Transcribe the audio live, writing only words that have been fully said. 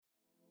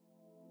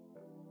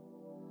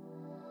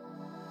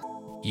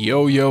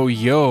Yo, yo,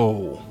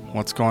 yo.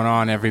 What's going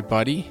on,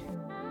 everybody?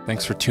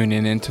 Thanks for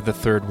tuning in to the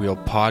Third Wheel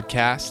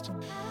Podcast.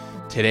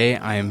 Today,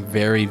 I am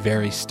very,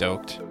 very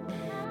stoked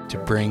to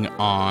bring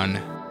on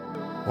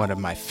one of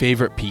my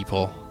favorite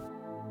people,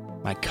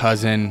 my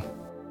cousin,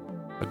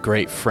 a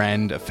great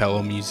friend, a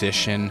fellow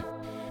musician,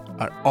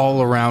 an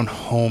all-around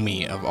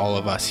homie of all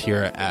of us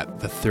here at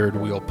the Third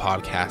Wheel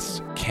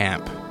Podcast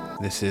camp.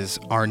 This is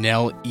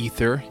Arnell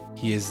Ether.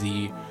 He is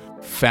the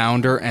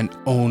founder and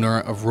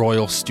owner of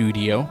Royal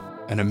Studio,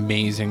 an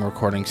amazing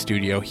recording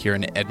studio here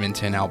in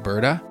Edmonton,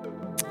 Alberta.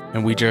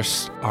 And we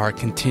just are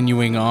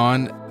continuing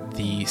on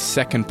the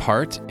second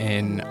part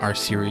in our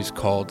series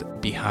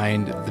called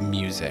Behind the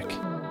Music.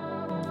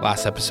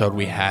 Last episode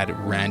we had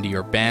Randy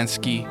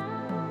Urbanski.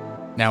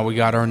 Now we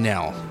got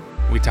Arnell.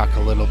 We talk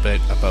a little bit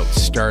about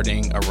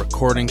starting a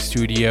recording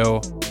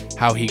studio,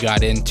 how he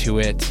got into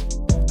it,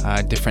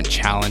 different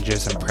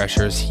challenges and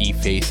pressures he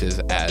faces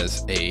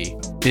as a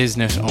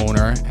business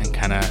owner and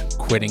kind of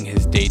quitting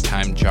his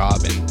daytime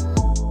job and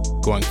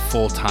going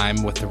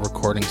full-time with the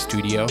recording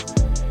studio.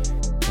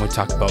 We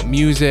talk about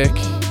music,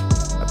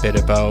 a bit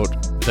about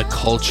the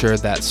culture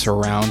that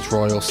surrounds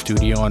Royal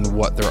Studio and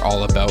what they're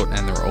all about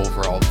and their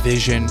overall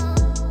vision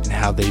and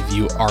how they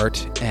view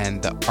art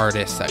and the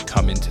artists that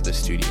come into the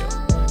studio.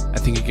 I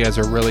think you guys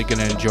are really going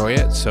to enjoy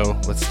it, so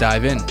let's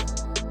dive in.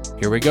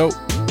 Here we go.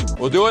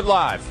 We'll do it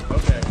live.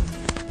 Okay.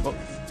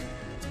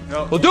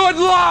 We'll do it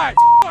live.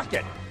 Fuck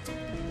it.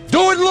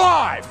 Do it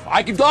live.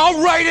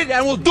 I'll write it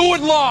and we'll do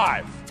it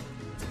live.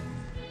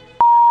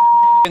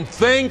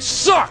 Thing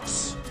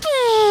sucks.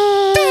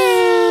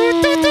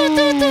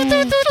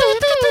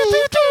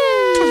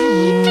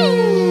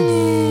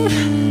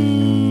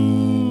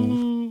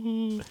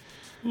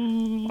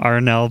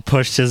 Arnell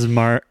pushed his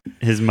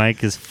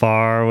mic as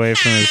far away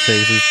from his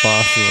face as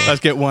possible.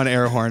 Let's get one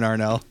air horn,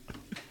 Arnell.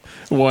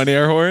 One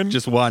air horn?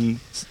 Just one,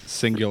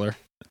 singular.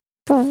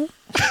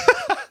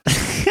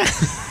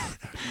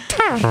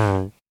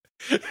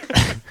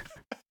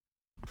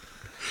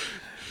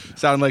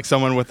 Sounded like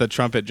someone with a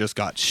trumpet just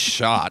got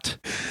shot.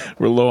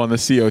 We're low on the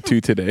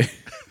CO2 today.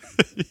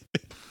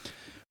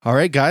 All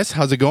right, guys,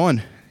 how's it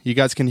going? You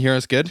guys can hear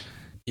us good?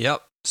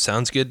 Yep,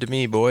 sounds good to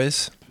me,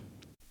 boys.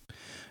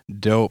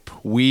 Dope.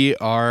 We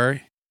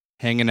are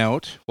hanging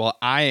out. Well,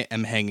 I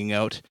am hanging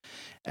out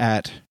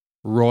at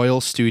Royal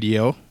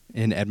Studio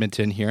in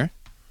Edmonton here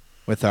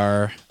with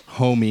our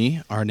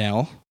homie,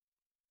 Arnell,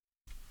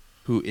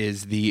 who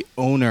is the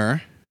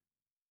owner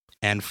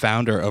and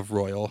founder of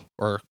Royal,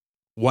 or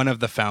one of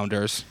the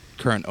founders,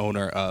 current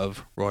owner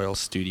of Royal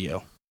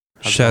Studio.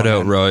 Shout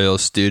out Royal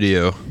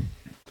Studio.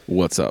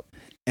 What's up?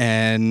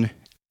 And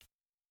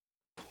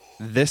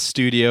this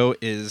studio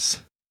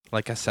is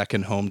like a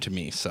second home to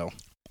me, so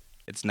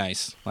it's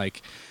nice.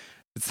 Like,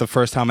 it's the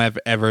first time I've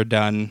ever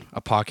done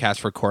a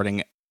podcast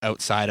recording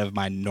outside of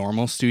my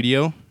normal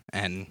studio,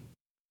 and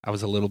I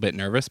was a little bit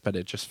nervous, but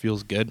it just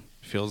feels good.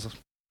 It feels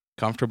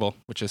comfortable,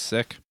 which is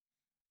sick.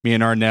 Me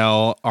and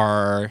Arnell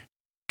are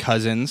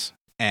cousins,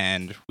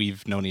 and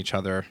we've known each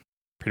other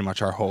pretty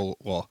much our whole,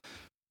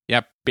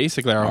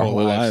 basically our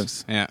whole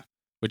lives. Yeah,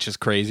 which is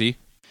crazy.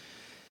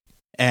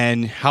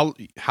 And how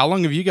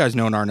long have you guys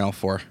known Arnell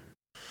for?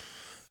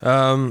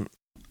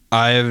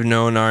 I have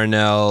known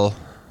Arnell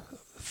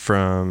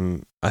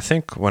from, I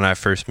think, when I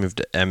first moved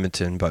to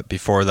Edmonton, but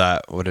before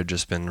that would have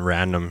just been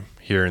random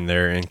here and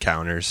there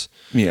encounters.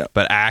 Yeah.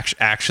 But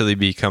actually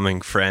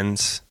becoming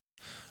friends,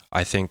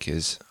 I think,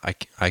 is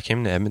I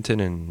came to Edmonton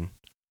in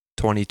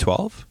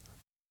 2012,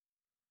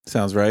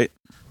 Sounds right.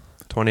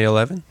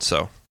 2011.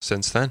 So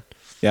since then.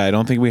 Yeah, I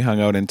don't think we hung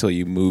out until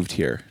you moved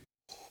here.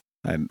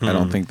 I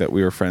don't think that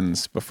we were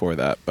friends before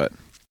that, but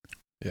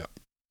yeah.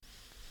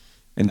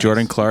 And Nice.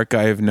 Jordan Clark,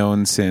 I have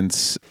known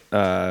since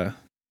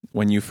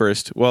when you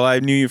first. Well, I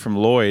knew you from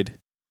Lloyd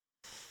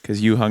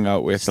because you hung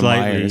out with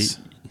Slightly. the Myers.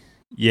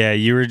 Yeah,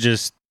 you were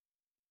just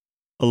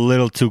a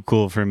little too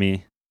cool for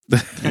me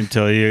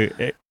until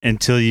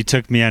you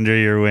took me under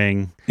your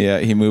wing Yeah,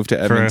 he moved to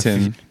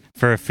Edmonton.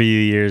 for a few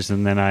years,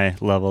 and then I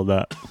leveled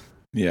up.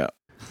 Yeah,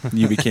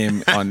 you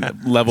became on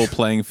level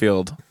playing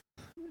field.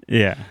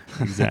 Yeah,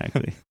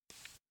 exactly.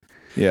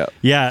 Yeah,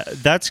 Yeah,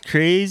 that's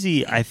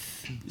crazy.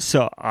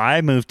 So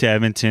I moved to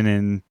Edmonton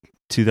in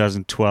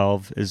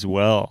 2012 as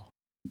well.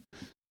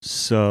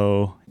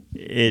 So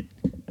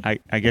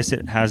I guess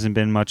it hasn't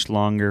been much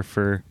longer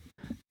for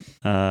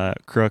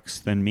Crooks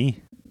than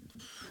me.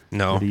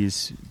 No. But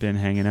he's been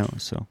hanging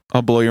out. So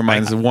I'll blow your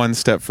minds one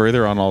step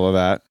further on all of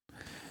that.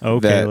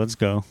 okay, let's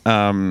go.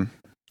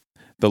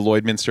 The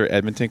Lloydminster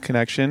Edmonton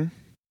connection.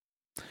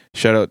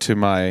 Shout out to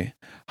my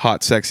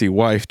hot, sexy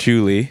wife,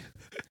 Julie.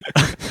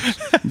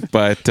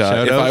 But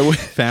Shout if out, I would,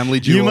 family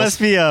jewels.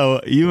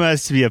 You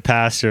must be a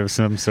pastor of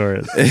some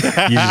sort. You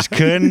just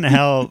couldn't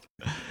help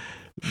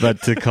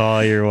but to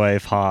call your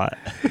wife hot.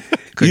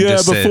 Couldn't yeah,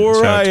 just say it. before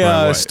Shout out to my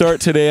I wife.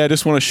 start today, I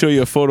just want to show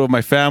you a photo of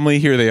my family.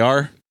 Here they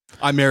are.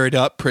 I married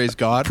up, praise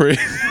God.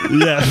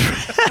 Yeah.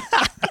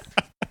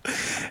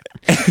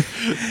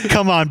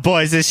 Come on,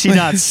 boys. Is she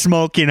not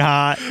smoking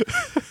hot?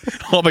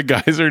 All the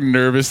guys are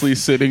nervously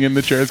sitting in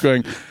the chairs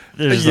going,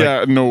 There's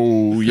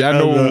no.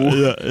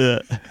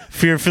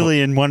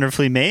 fearfully and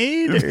wonderfully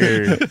made.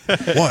 Or?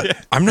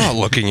 What? I'm not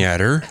looking at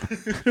her.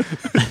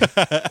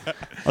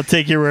 I'll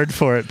take your word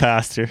for it,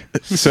 Pastor.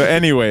 So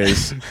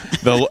anyways,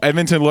 the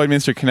Edmonton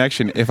Lloydminster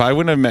connection, if I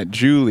wouldn't have met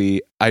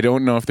Julie, I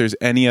don't know if there's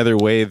any other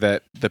way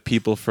that the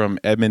people from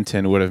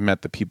Edmonton would have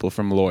met the people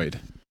from Lloyd.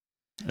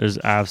 There's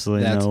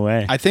absolutely no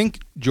way. I think,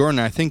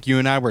 Jordan, you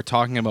and I were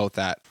talking about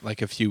that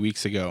like a few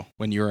weeks ago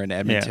when you were in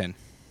Edmonton.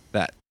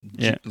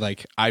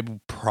 Like I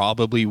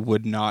probably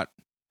would not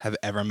have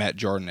ever met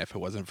Jordan if it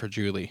wasn't for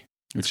Julie.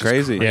 It's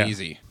crazy.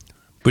 Crazy.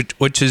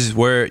 Which is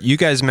where you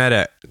guys met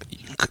at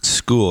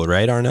school,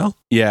 right, Arnell?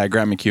 Yeah,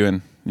 Grant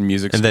McEwen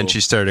music school. And then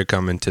she started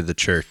coming to the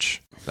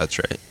church. That's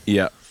right.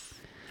 Yeah.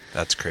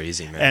 That's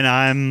crazy, man. And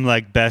I'm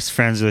like best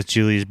friends with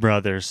Julie's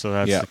brother, so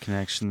that's Yeah. the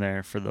connection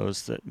there for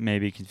those that may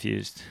be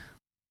confused.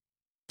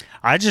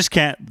 I just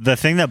can't. The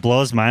thing that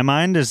blows my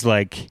mind is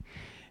like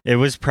it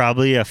was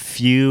probably a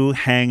few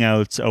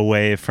hangouts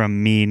away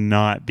from me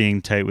not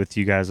being tight with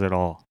you guys at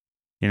all.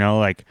 You know,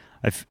 like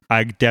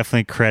I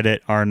definitely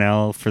credit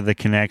Arnell for the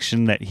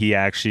connection that he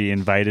actually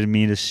invited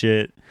me to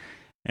shit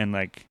and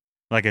like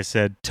I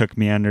said, took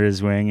me under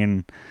his wing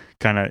and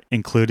kind of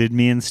included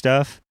me and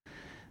stuff.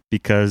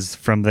 Because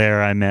from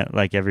there I met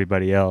like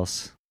everybody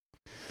else.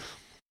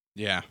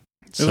 Yeah.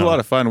 It was a lot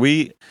of fun.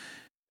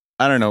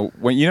 I don't know,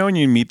 when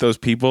you meet those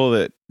people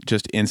that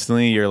just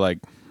instantly you're like,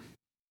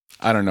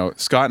 I don't know,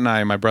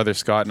 my brother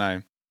Scott and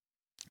I,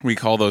 we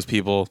call those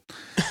people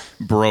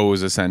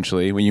bros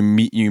essentially. When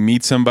you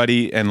meet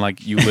somebody and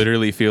like you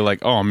literally feel like,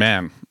 oh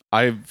man,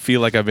 I feel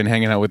like I've been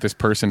hanging out with this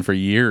person for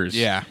years.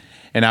 Yeah.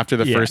 And after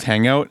the first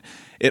hangout,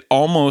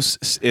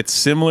 it's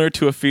similar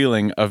to a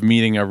feeling of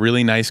meeting a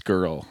really nice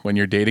girl. When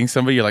you're dating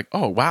somebody, you're like,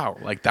 oh wow,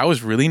 like that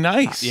was really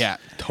nice. Yeah,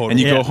 totally. And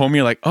you go home,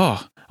 you're like,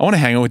 oh, I want to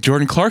hang out with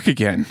Jordan Clark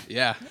again.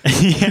 Yeah.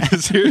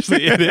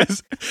 Seriously, it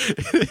is.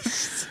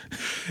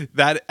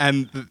 That,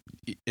 and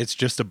it's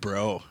just a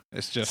bro.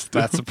 That's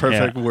the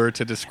perfect word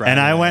to describe And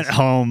it I as. went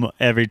home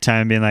every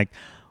time being like,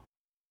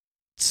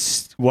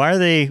 why are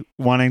they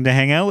wanting to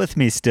hang out with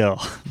me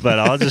still? But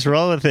I'll just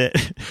roll with it.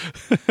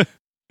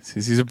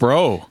 He's a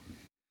bro.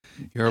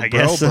 You're a I bro,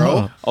 guess so.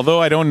 bro.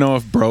 Although I don't know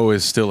if bro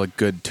is still a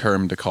good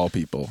term to call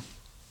people.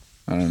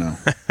 I don't know.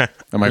 That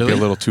might be Really?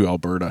 a little too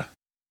Alberta.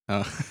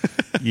 Oh.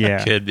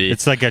 Yeah. Could be.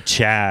 It's like a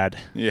Chad.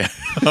 Yeah.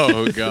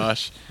 Oh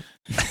gosh.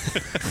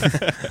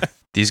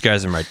 These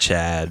guys are my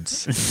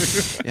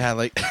chads. Yeah,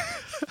 like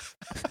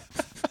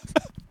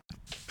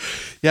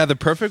yeah, the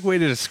perfect way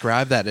to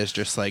describe that is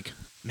just like,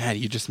 man,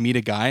 you just meet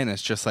a guy and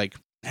it's just like,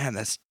 man,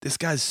 this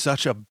guy's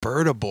such a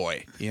Berta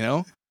boy, you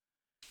know?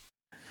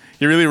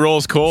 He really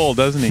rolls coal,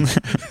 doesn't he?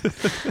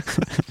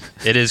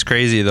 It is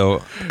crazy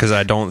though, because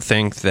I don't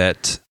think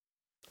that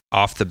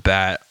off the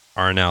bat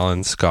Arnell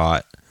and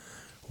Scott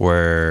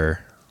were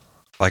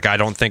like, I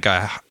don't think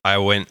I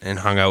went and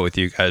hung out with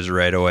you guys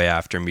right away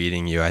after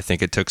meeting you. I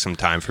think it took some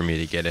time for me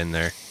to get in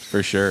there.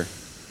 For sure.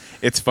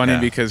 It's funny Yeah.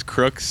 because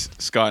Crooks,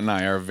 Scott and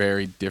I are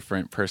very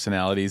different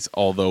personalities,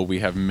 although we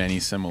have many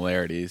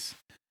similarities.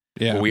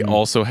 Yeah. But we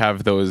also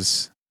have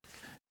those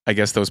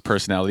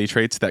personality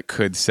traits that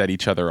could set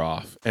each other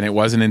off. And it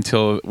wasn't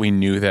until we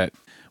knew that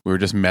we were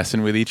just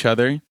messing with each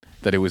other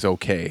that it was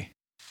okay.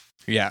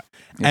 Yeah.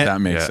 If that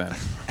makes Yeah.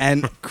 sense.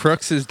 And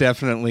Crooks is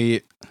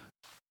definitely,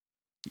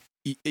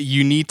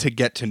 you need to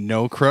get to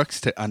know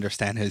Crooks to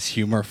understand his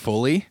humor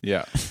fully.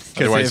 Yeah.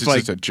 Otherwise, if, it's like,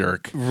 just a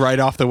jerk. Right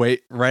off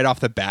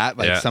the bat,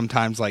 like Yeah.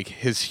 sometimes like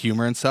his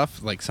humor and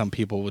stuff, like some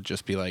people would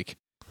just be like,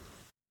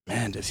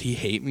 man, does he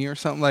hate me or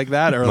something like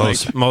that? Or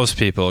Most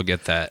people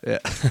get that. yeah.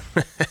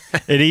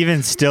 It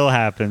even still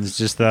happens.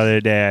 Just the other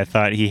day, I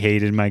thought he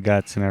hated my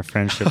guts and our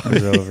friendship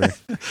was over.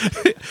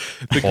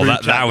 Well,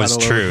 that got was a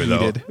little true though.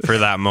 heated. For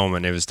that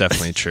moment, it was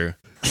definitely true.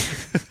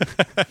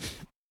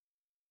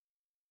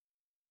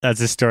 That's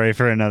a story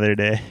for another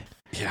day.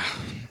 Yeah.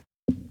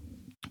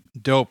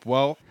 Dope.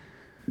 Well,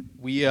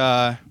 we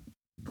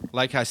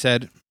like I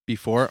said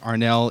before,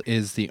 Arnell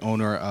is the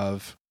owner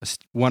of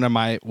one of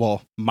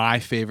my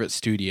favorite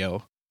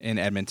studio in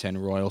Edmonton,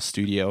 Royal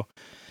Studio.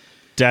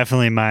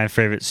 Definitely my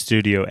favorite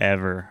studio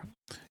ever.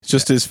 It's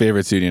just his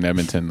favorite studio in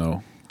Edmonton,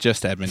 though.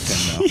 Just Edmonton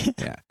though.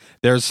 Yeah.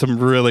 There's some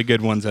really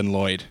good ones in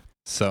Lloyd.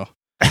 So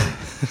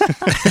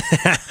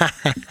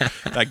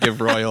that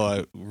give Royal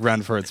a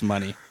run for its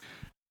money.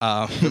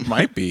 It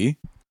might be.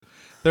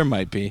 There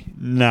might be.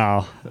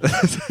 No,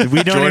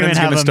 we don't Jordan's even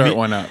have going to a start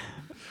one up.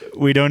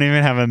 we don't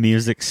even have a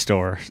music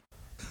store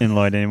in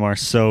Lloyd anymore.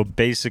 So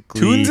basically,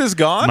 Tunes is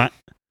gone?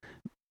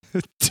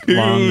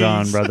 long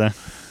gone, brother.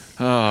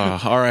 Oh,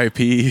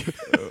 R.I.P.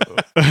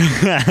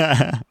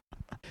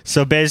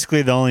 So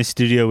basically, the only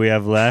studio we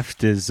have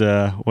left is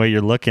what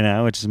you're looking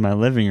at, which is my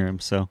living room.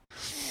 So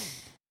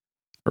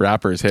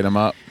Rappers, hit him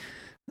up.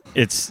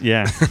 it's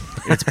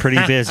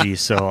pretty busy.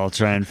 So I'll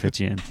try and fit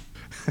you in.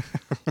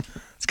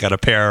 It's got a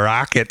pair of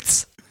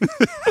rockets.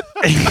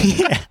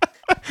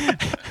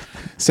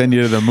 Send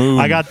you to the moon.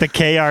 I got the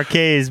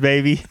KRKs,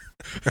 baby.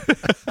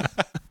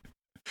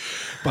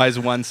 buys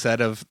one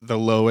set of the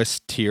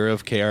lowest tier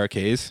of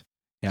KRKs.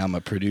 Yeah, I'm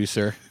a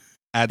producer.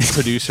 Adds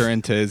producer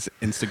into his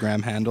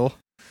Instagram handle.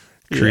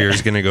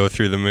 Career's gonna go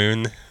through the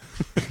moon.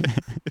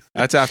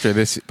 That's after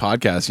this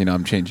podcast.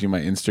 I'm changing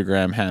my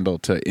Instagram handle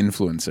to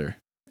influencer.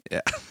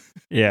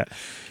 Yeah.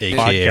 AKA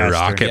Podcaster.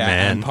 Rocket Yeah,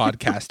 Man. and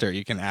podcaster.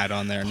 You can add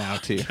on there now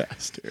too.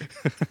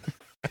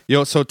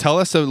 Yo, so tell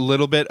us a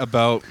little bit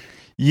about.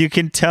 You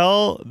can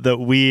tell that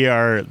we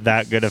are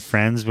that good of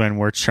friends when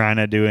we're trying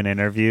to do an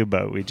interview,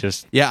 but we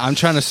just... Yeah, I'm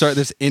trying to start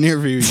this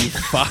interview, you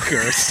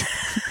fuckers.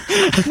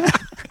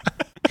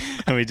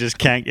 and we just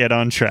can't get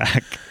on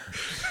track.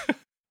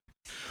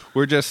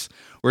 We're just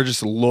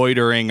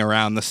loitering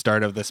around the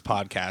start of this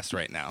podcast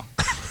right now.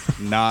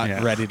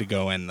 Not ready to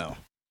go in though.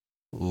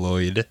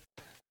 Lloyd.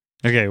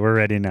 Okay, we're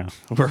ready now.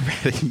 We're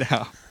ready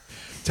now.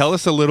 Tell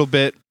us a little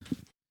bit,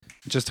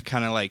 just to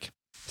kind of like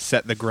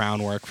set the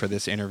groundwork for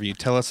this interview.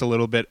 Tell us a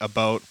little bit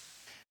about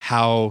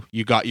how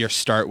you got your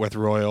start with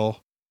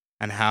Royal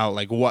and how,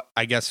 like, what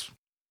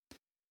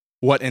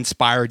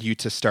inspired you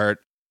to start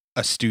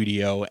a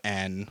studio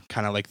and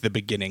kind of like the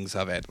beginnings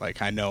of it.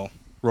 Like, I know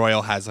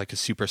Royal has like a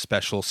super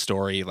special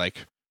story,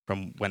 like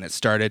from when it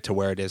started to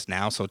where it is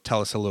now. So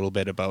tell us a little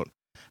bit about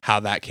how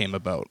that came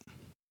about.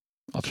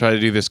 I'll try to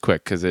do this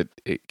quick because it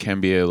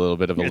can be a little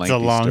bit of a lengthy It's a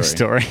long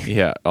story.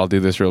 Yeah, I'll do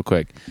this real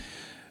quick.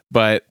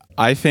 But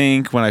I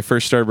think when I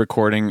first started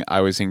recording,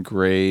 I was in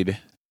grade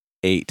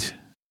 8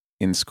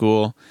 in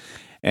school.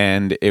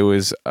 And it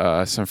was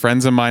some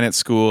friends of mine at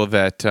school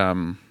that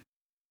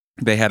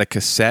they had a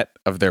cassette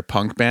of their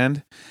punk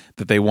band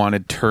that they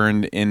wanted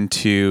turned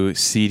into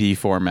CD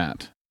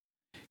format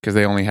because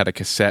they only had a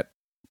cassette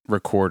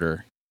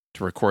recorder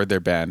to record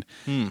their band.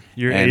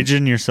 You're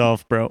aging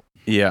yourself, bro.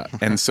 Yeah.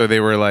 And so they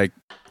were like,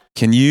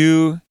 can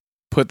you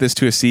put this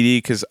to a CD?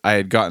 Because I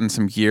had gotten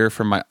some gear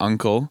from my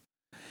uncle.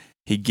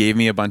 He gave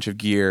me a bunch of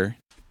gear,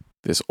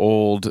 this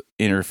old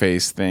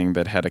interface thing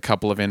that had a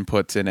couple of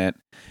inputs in it.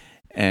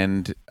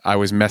 And I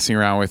was messing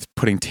around with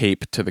putting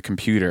tape to the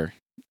computer.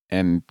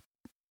 And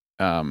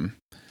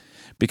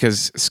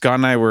because Scott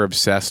and I were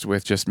obsessed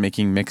with just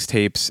making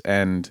mixtapes,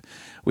 and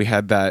we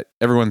had that,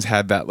 everyone's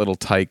had that little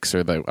Tykes, or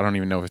I don't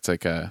even know if it's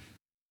like a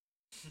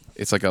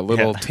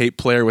little tape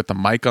player with the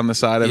mic on the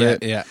side of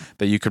it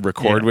that you could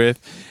record with.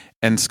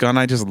 And Scott and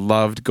I just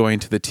loved going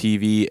to the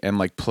TV and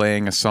like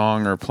playing a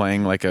song or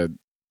playing like a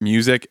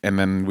music, and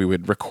then we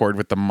would record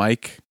with the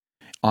mic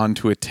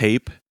onto a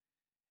tape.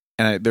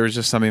 And there was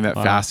just something that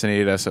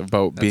fascinated us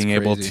about being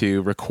able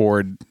to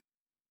record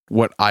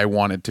what I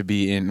wanted to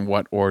be in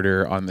what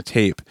order on the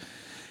tape.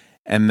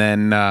 And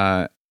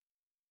then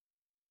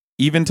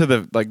even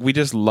to we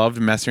just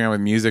loved messing around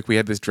with music. We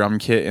had this drum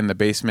kit in the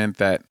basement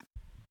that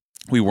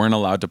we weren't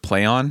allowed to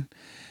play on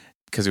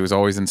because it was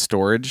always in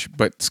storage,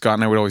 but Scott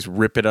and I would always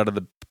rip it out of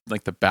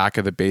the back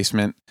of the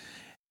basement,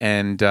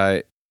 and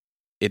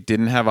it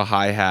didn't have a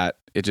hi-hat.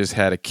 It just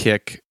had a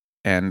kick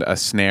and a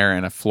snare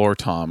and a floor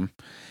tom,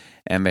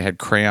 and they had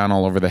crayon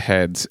all over the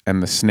heads.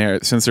 And the snare,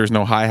 since there's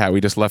no hi-hat, we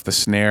just left the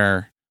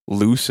snare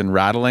loose and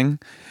rattling,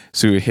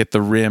 so we would hit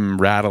the rim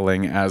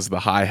rattling as the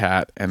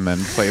hi-hat and then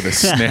play the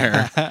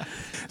snare.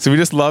 So we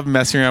just loved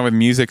messing around with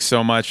music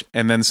so much.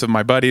 And then so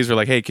my buddies were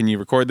like, hey, can you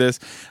record this?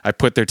 I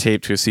put their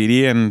tape to a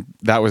CD, and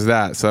that was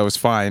that. So that was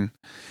fine.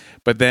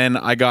 But then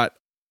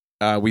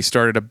we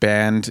started a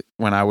band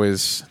when I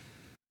was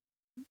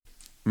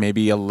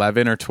maybe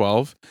 11 or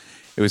 12.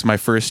 It was my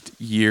first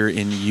year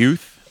in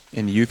youth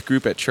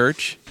group at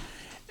church.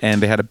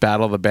 And they had a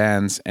battle of the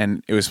bands,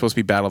 and it was supposed to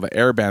be battle of the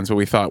air bands, but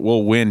we thought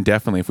we'll win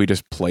definitely if we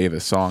just play the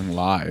song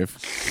live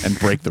and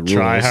break the rules.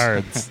 Try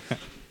hard.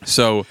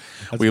 So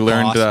we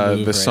learned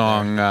the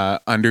song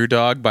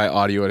Underdog by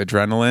Audio and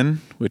Adrenaline,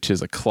 which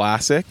is a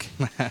classic.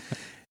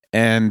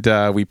 And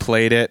we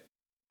played it,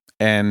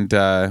 and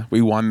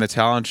we won the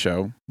talent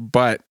show.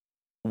 But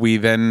we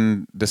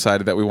then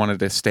decided that we wanted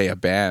to stay a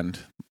band.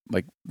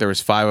 Like, there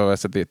was 5 of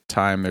us at the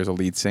time. There's a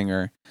lead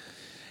singer.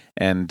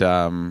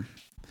 And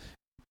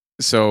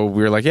so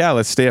we were like, yeah,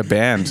 let's stay a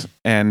band.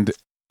 And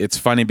it's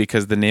funny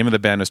because the name of the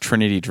band was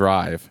Trinity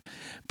Drive,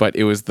 but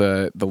it was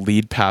the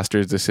lead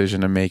pastor's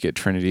decision to make it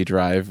Trinity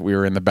Drive. We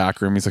were in the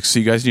back room. He's like, so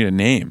you guys need a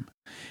name.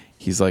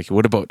 He's like,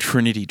 what about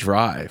Trinity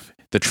Drive?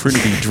 The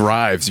Trinity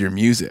drives your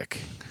music.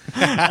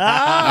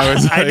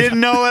 I didn't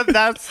know what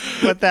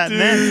that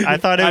meant. I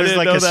thought it was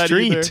like a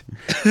street.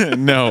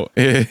 No,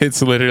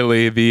 it's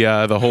literally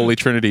the Holy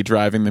Trinity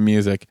driving the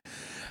music.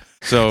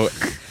 So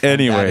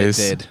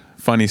anyways,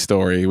 funny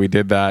story. We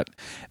did that.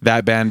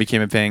 That band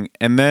became a thing.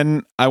 And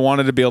then I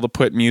wanted to be able to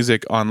put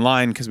music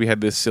online because we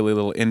had this silly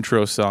little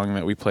intro song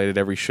that we played at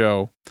every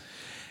show.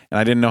 And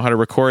I didn't know how to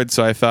record.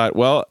 So I thought,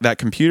 well, that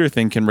computer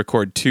thing can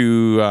record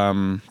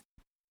 2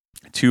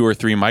 or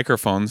 3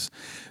 microphones.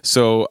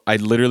 So I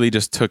literally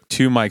just took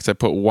 2 mics. I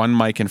put one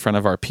mic in front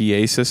of our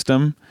PA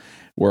system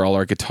where all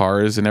our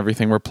guitars and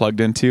everything were plugged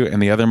into.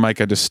 And the other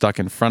mic I just stuck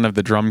in front of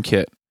the drum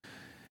kit.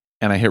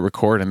 And I hit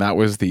record, and that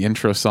was the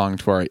intro song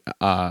to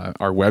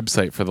our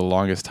website for the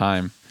longest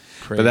time.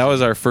 But that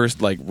was our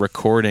first like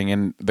recording,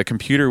 and the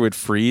computer would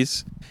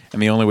freeze,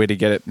 and the only way to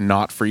get it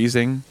not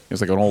freezing, it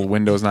was like an old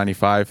Windows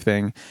 95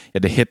 thing. You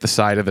had to hit the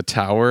side of the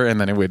tower, and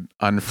then it would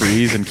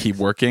unfreeze and keep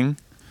working.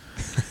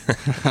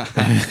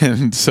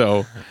 And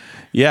so,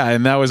 yeah,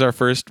 and that was our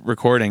first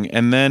recording.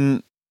 And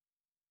then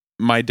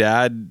my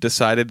dad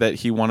decided that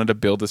he wanted to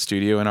build a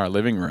studio in our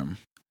living room.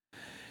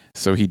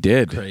 So he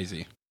did.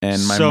 Crazy.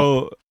 And my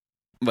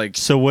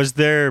So was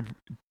there?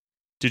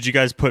 Did you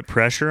guys put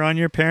pressure on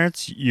your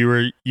parents?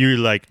 You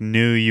like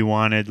knew you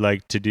wanted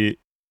like to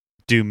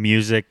do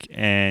music,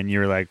 and you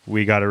were like,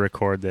 we got to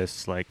record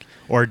this, like,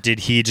 or did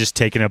he just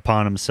take it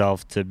upon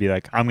himself to be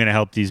like, I'm going to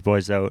help these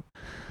boys out?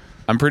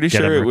 I'm pretty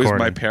sure it was my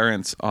recording.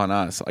 parents on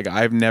us. Like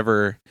I've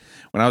never,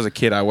 when I was a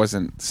kid, I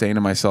wasn't saying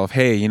to myself,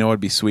 hey, you know,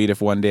 it'd be sweet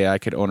if one day I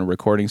could own a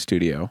recording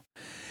studio.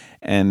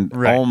 And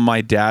Right. all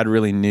my dad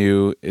really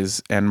knew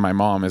is, and my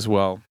mom as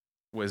well,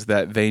 was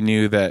that they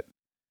knew that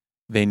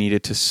they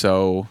needed to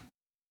sow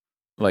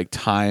like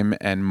time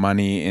and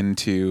money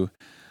into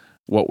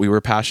what we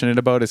were passionate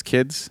about as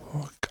kids.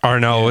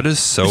 Arnell, what is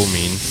so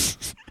mean?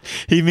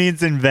 He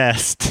means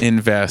invest.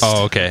 Invest.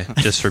 Oh, okay.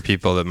 Just for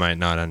people that might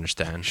not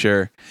understand.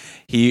 Sure.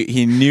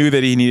 He knew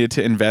that he needed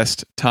to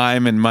invest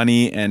time and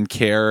money and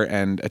care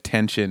and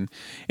attention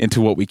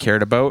into what we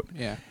cared about.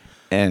 Yeah.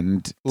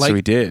 And Like- so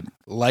he did.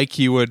 Like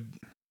you would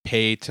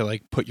pay to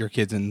like put your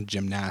kids in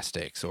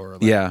gymnastics or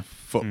like Yeah.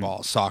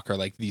 football, soccer,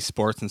 like these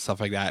sports and stuff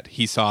like that.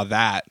 He saw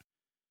that,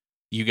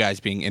 you guys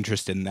being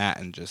interested in that,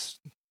 and just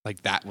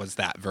like that was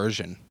that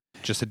version,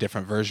 just a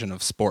different version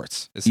of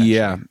sports, essentially.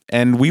 Yeah.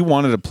 And we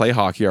wanted to play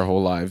hockey our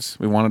whole lives.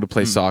 We wanted to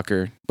play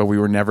soccer, but we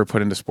were never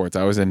put into sports.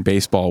 I was in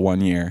baseball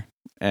one year.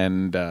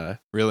 And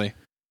Really?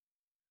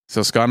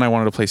 so Scott and I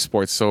wanted to play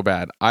sports so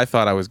bad. I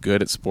thought I was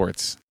good at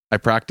sports. I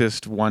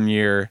practiced 1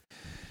 year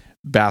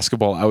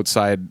basketball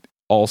outside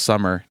all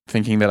summer,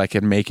 thinking that I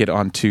could make it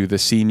onto the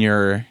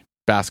senior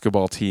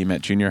basketball team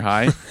at junior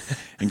high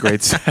in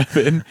grade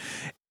 7.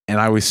 And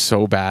I was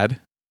so bad.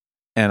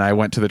 And I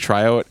went to the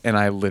tryout, and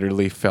I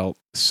literally felt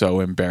so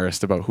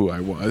embarrassed about who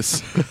I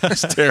was.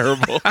 It's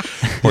terrible.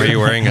 Were you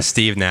wearing a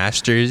Steve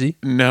Nash jersey?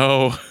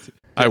 No,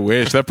 I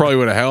wish. That probably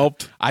would have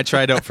helped. I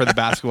tried out for the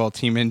basketball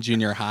team in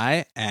junior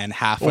high, and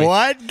halfway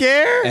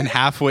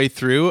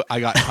through, I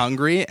got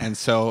hungry, and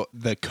so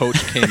the coach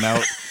came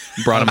out,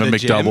 Brought him of a the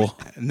gym.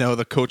 McDouble. No,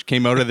 the coach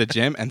came out of the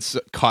gym and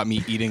caught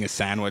me eating a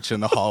sandwich in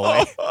the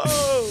hallway,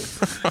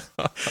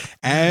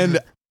 and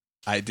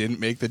I didn't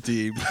make the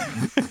team.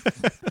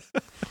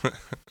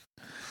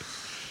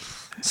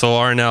 So,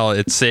 Arnell,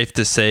 it's safe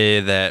to say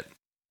that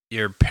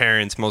your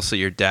parents, mostly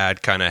your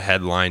dad, kind of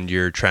headlined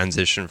your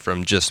transition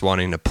from just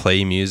wanting to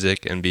play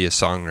music and be a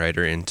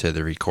songwriter into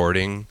the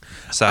recording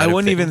side. I of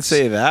wouldn't even things.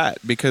 say that,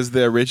 because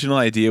the original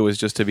idea was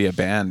just to be a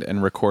band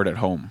and record at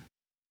home.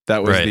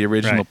 That was Right, the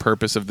original right.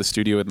 purpose of the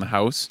studio in the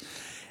house.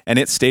 And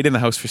it stayed in the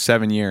house for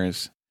 7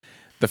 years.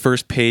 The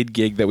first paid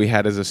gig that we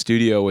had as a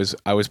studio was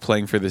I was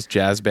playing for this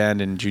jazz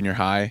band in junior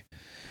high.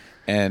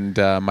 And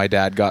my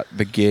dad got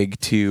the gig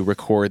to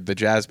record the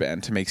jazz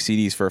band to make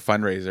CDs for a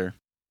fundraiser.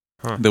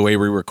 Huh. The way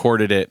we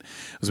recorded it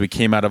was we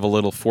came out of a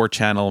little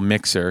 4-channel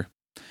mixer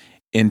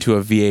into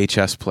a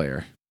VHS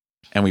player.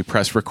 And we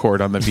pressed record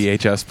on the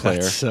VHS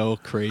player. That's so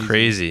crazy.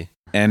 Crazy.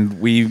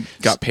 And we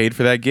got paid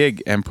for that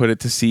gig and put it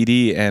to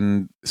CD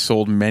and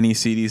sold many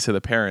CDs to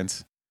the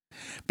parents.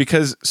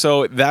 Because,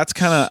 so that's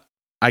kind of,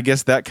 I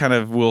guess that kind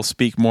of will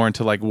speak more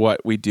into like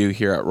what we do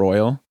here at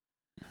Royal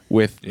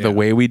with Yeah. the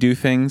way we do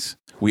things.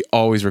 We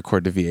always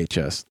record to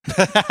VHS.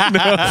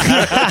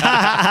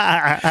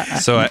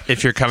 So,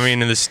 if you're coming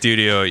into the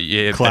studio, you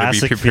better be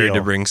Classic prepared feel.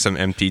 to bring some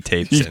empty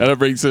tapes You in. gotta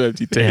bring some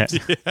empty Yeah.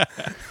 tapes.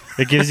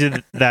 It gives you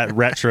that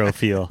retro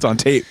feel. It's on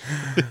tape.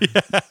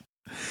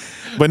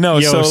 But no,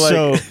 Yo,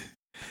 so like,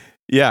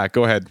 yeah,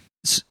 go ahead.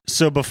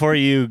 So before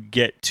you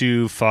get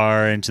too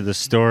far into the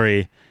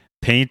story,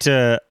 paint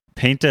a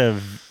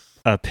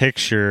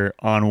picture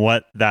on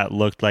what that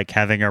looked like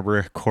having a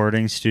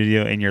recording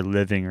studio in your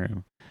living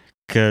room,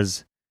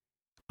 because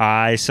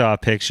I saw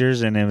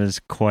pictures and it was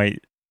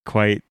quite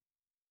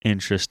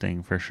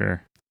interesting for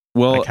sure.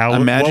 Well, Like, what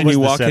imagine was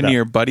you the walk into setup?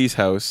 your buddy's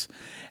house,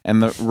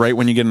 and right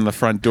when you get in the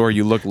front door,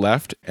 you look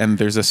left, and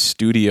there's a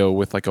studio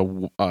with like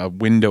a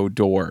window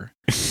door,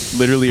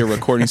 literally a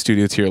recording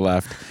studio to your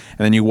left.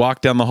 And then you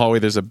walk down the hallway.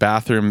 There's a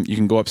bathroom. You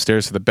can go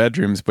upstairs to the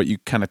bedrooms, but you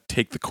kind of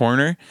take the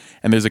corner,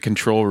 and there's a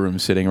control room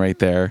sitting right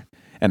there,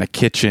 and a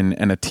kitchen,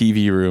 and a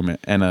TV room,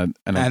 and a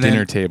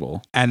dinner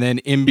table. And then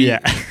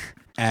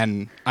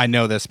and I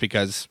know this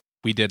because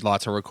we did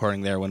lots of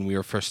recording there when we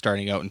were first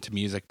starting out into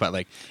music, but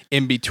like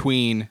in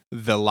between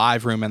the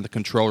live room and the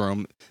control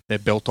room, they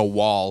built a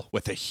wall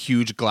with a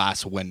huge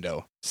glass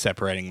window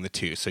separating the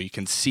two, so you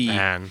can see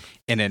Man.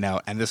 in and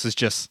out. And this is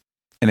just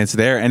And it's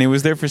there, and it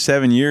was there for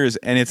 7 years,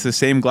 and it's the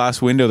same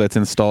glass window that's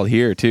installed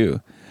here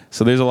too.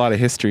 So there's a lot of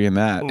history in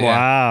that.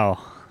 Wow.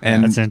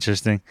 And That's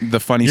interesting. The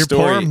funny Your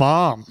story. poor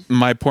mom.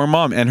 My poor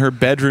mom, and her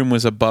bedroom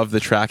was above the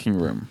tracking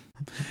room.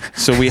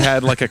 So we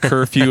had like a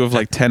curfew of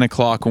like 10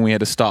 o'clock when we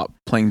had to stop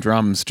playing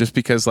drums, just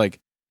because like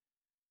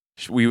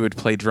we would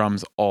play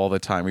drums all the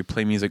time. We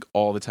play music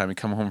all the time. We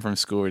come home from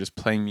school, we're just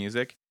playing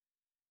music,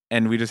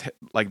 and we just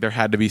like there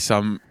had to be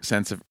some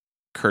sense of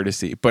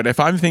courtesy. But if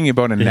I'm thinking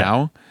about it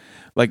now,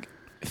 like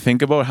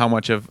think about how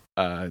much of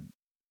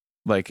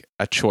like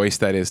a choice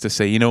that is to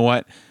say, you know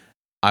what,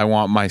 I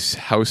want my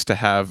house to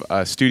have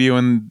a studio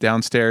in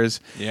downstairs,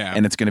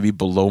 and it's going to be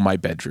below my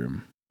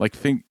bedroom. Like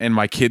and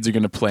my kids are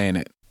going to play in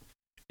it.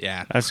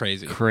 Yeah, That's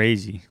crazy.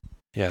 Crazy.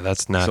 Yeah,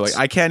 that's nuts. So like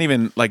I can't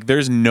even like.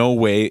 There's no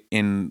way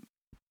in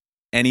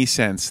any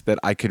sense that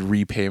I could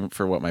repay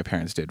for what my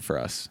parents did for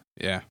us.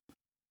 Yeah,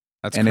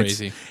 that's And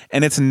crazy.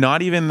 And it's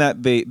not even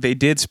that they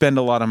did spend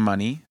a lot of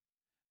money,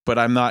 but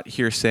I'm not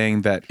here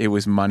saying that it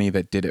was money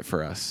that did it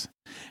for us.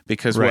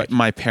 Because Right. what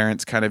my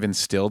parents kind of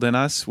instilled in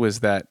us was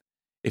that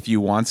if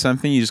you want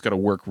something, you just got to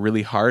work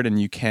really hard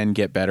and you can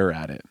get better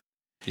at it.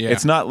 Yeah,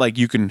 It's not like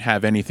you can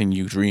have anything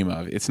you dream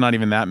of. It's not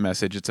even that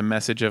message. It's a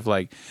message of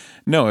like,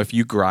 no, if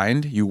you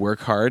grind, you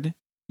work hard,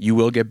 you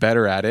will get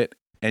better at it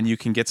and you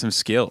can get some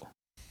skill.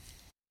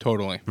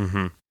 totally.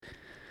 Mm-hmm.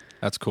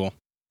 That's cool.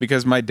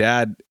 Because my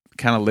dad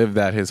kind of lived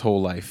that his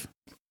whole life.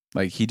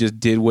 Like he just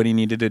did what he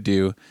needed to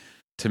do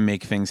to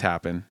make things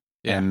happen.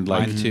 Yeah, And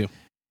like mine too.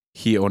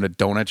 he owned a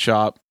donut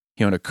shop,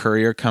 he owned a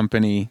courier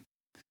company.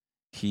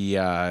 He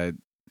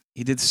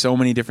did so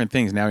many different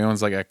things. Now he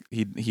owns like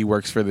he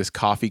works for this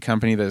coffee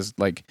company that's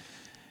like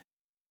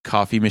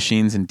coffee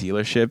machines and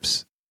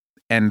dealerships.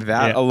 And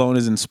that alone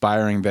is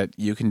inspiring that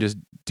you can just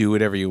do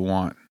whatever you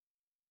want.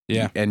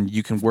 Yeah. And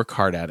you can work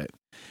hard at it.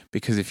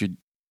 Because if you're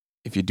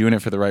doing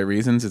it for the right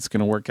reasons, it's going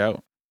to work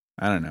out.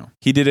 I don't know.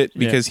 He did it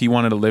because he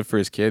wanted to live for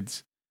his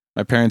kids.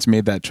 My parents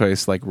made that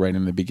choice like right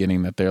in the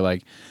beginning that they're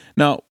like,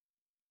 no,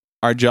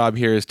 our job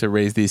here is to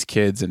raise these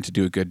kids and to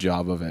do a good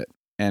job of it.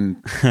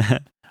 And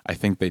I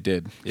think they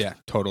did. Yeah,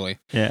 totally.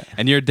 Yeah.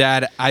 And your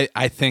dad,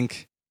 I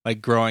think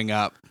like growing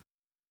up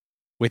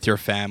with your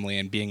family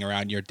and being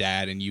around your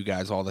dad and you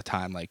guys all the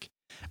time, like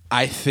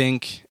I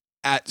think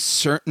at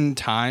certain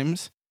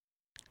times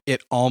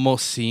it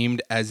almost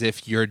seemed as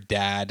if your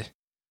dad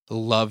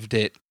loved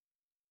it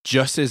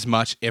just as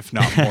much, if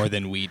not more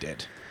than we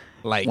did.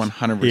 Like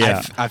 100%.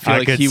 Yeah. I feel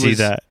like could see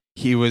that.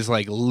 he was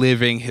like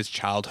living his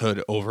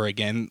childhood over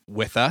again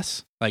with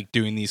us, like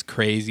doing these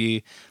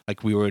crazy,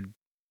 like we would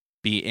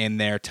be in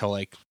there till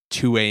like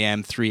 2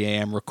 a.m., 3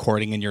 a.m.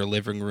 recording in your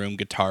living room,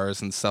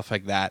 guitars and stuff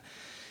like that.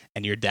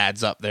 And your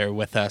dad's up there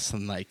with us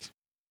and like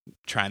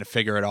trying to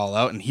figure it all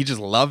out. And he just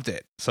loved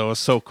it. So it was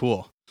so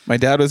cool. My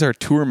dad was our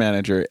tour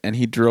manager and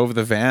he drove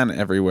the van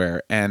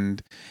everywhere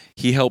and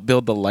he helped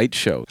build the light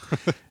show.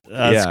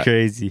 That's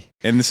crazy.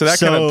 And so that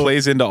kind of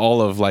plays into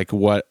all of like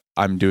what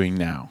I'm doing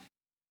now.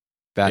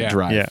 That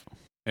drive. Yeah.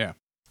 Yeah.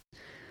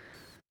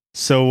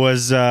 So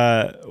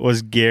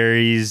was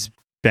Gary's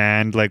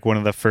band like one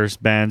of the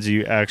first bands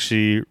you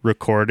actually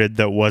recorded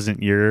that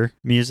wasn't your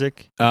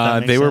music?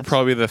 They were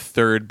probably the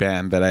third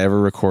band that I ever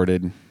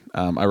recorded.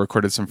 I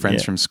recorded some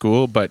friends from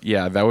school, but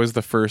yeah, that was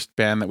the first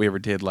band that we ever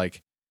did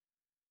like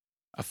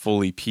a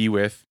full EP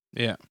with.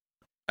 Yeah.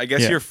 I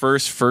guess your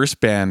first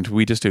band,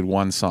 we just did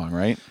one song,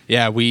 right?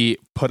 Yeah. We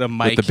put a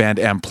mic. With the band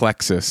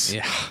Amplexus.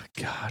 Yeah.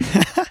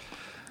 God.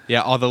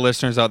 Yeah. All the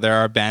listeners out there,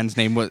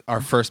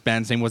 our first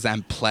band's name was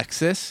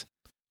Amplexus.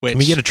 Which, Can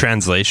we get a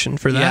translation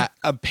for that?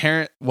 Yeah.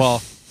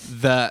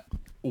 The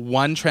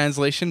one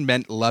translation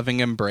meant loving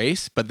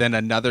embrace, but then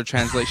another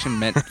translation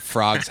meant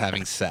frogs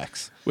having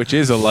sex. Which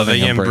is a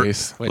loving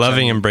embrace.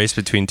 Loving embrace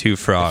between two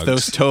frogs. If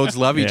those toads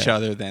love each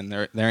other, then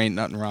there ain't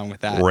nothing wrong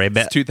with that.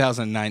 Ribbit. It's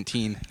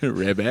 2019.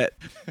 Ribbit.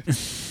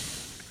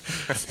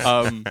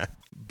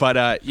 But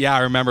I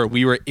remember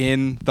we were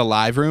in the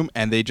live room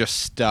and they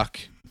just stuck.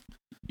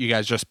 You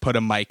guys just put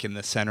a mic in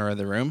the center of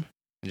the room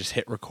and just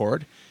hit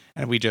record,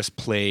 and we just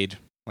played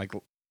like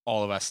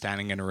all of us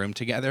standing in a room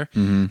together.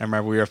 Mm-hmm. I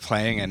remember we were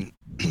playing, and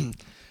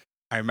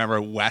I remember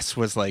Wes,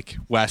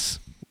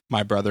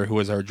 my brother, who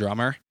was our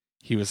drummer,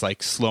 he was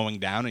like slowing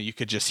down, and you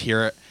could just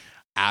hear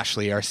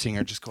Ashley, our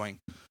singer, just going,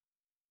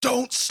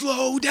 "Don't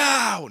slow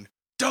down!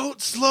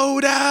 Don't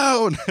slow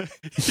down!"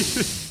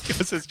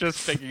 Because it's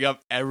just picking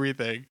up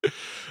everything.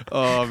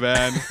 Oh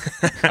man!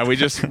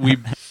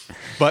 And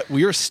but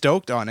we were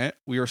stoked on it.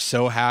 We were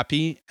so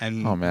happy,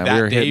 and oh man,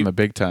 we were hitting the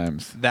big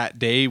times. That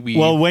day we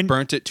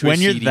burnt it to when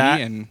a you're CD,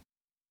 that,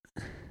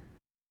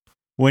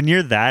 when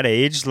you're that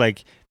age,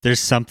 like there's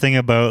something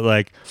about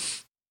like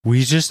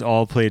we just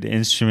all played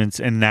instruments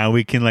and now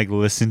we can like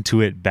listen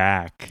to it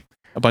back.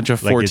 A bunch of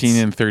 14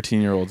 and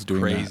 13-year-olds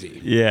doing crazy.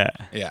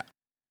 that.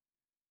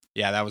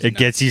 Yeah. That was. It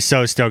gets you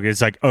so stoked.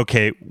 It's like,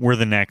 okay, we're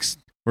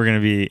gonna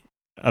be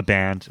a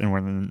band, and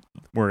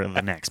we're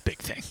the next big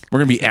thing. We're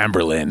gonna be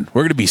Amberlin.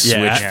 We're gonna be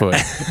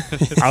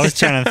Switchfoot. I was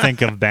trying to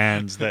think of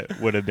bands that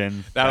would have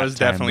been. That was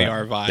definitely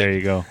our vibe. There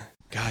you go,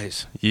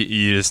 guys.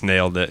 You just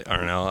nailed it,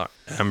 Arnell.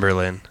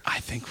 Amberlin. I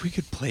think we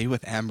could play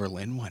with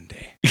Amberlin one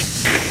day.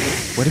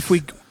 What if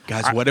we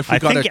got a tour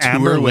think with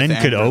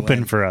Amberlin could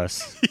open for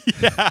us.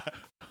 Yeah.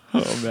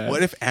 Oh man.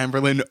 What if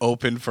Amberlin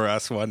opened for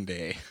us one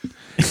day?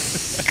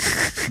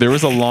 There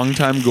was a long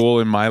time goal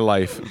in my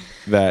life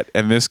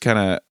and this kind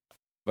of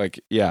Like,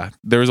 yeah,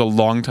 there was a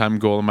long time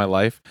goal in my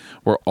life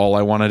where all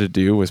I wanted to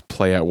do was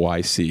play at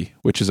YC,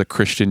 which is a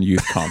Christian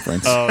youth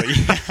conference. Oh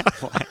yeah.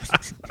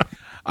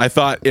 I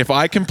thought, if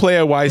I can play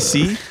at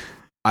YC,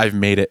 I've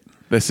made it.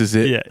 This is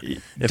it. Yeah.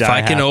 If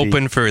I can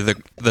open for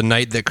the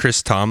night that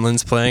Chris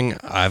Tomlin's playing,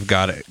 I've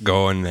got it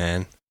going,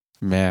 man.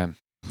 Man,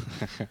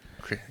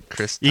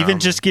 Chris Even Tomlin.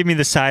 just give me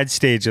the side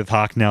stage with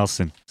Hawk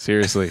Nelson.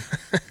 seriously.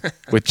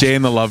 With Jay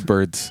and the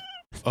Lovebirds.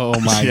 Oh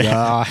my Yeah.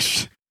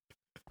 gosh.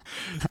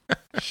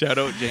 Shout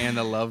out Jay and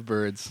the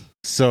Lovebirds.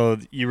 So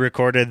you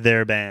recorded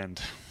their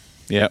band.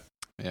 Yep.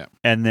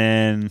 And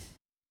then,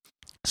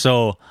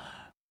 so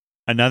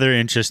another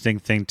interesting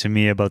thing to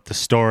me about the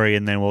story,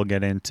 and then we'll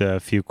get into a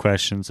few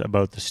questions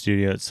about the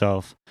studio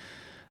itself.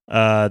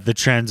 The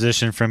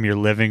transition from your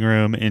living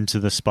room into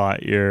the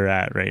spot you're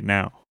at right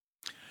now.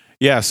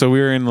 Yeah, so we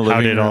were in the living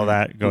room. How did all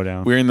that go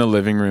down? We were in the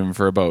living room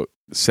for about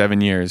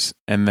 7 years,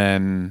 and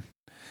then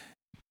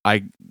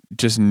I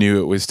just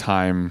knew it was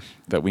time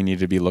that we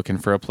needed to be looking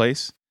for a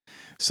place.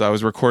 So I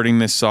was recording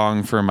this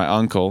song for my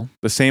uncle,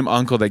 the same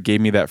uncle that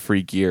gave me that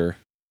free gear,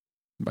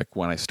 like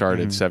when I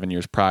started 7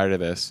 years prior to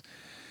this.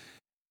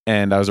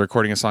 And I was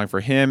recording a song for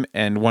him,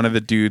 and one of the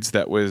dudes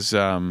that was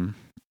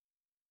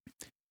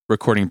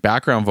recording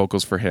background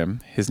vocals for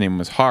him, his name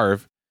was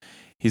Harv.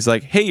 He's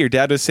like, "Hey, your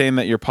dad was saying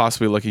that you're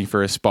possibly looking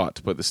for a spot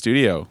to put the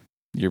studio.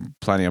 You're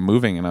planning on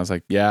moving?" And I was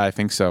like, "Yeah, I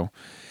think so."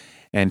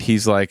 And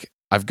he's like,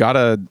 "I've got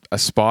a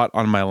spot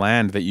on my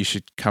land that you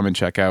should come and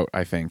check out,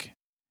 I think."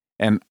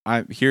 And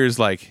here's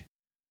like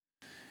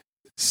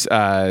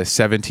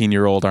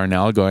 17-year-old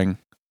Arnell going,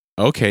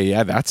 "Okay,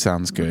 yeah, that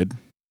sounds good.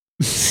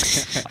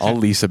 I'll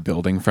lease a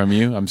building from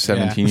you. I'm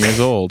 17 years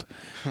old."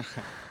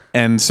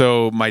 And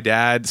so my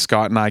dad,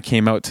 Scott, and I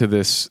came out to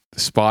this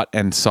spot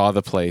and saw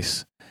the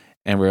place.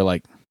 And we were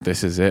like,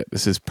 this is it.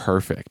 This is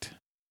perfect.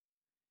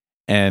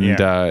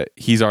 And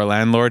he's our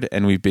landlord,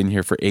 and we've been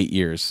here for 8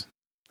 years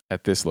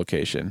at this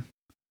location.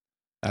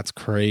 That's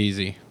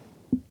crazy.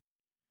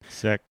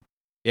 Sick.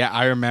 Yeah,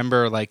 I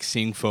remember like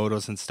seeing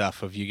photos and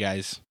stuff of you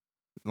guys.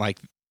 Like,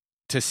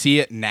 to see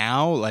it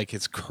now, like,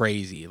 it's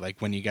crazy. Like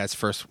when you guys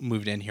first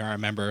moved in here, I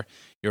remember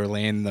you were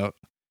laying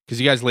because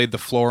you guys laid the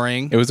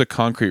flooring. It was a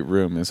concrete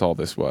room is all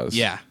this was.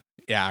 Yeah,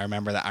 I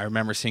remember that. I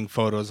remember seeing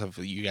photos of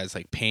you guys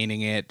like painting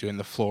it, doing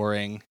the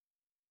flooring.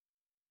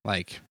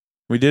 Like,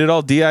 we did it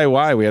all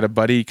DIY. We had a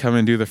buddy come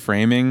and do the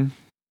framing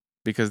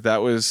because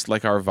that was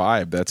like our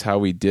vibe. That's how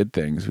we did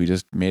things. We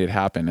just made it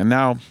happen. And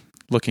now,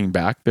 looking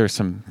back, there's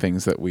some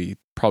things that we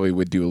probably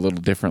would do a little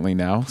differently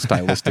now,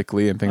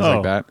 stylistically and things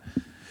like that.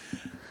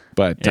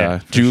 But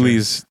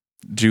Julie's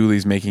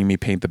making me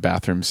paint the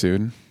bathroom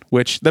soon,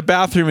 which the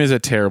bathroom is a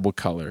terrible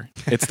color.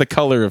 It's the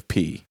color of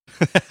pee.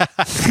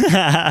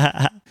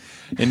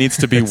 It needs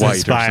to be It's white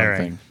inspiring. or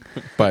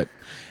something. But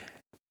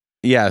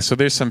yeah, so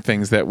there's some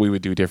things that we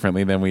would do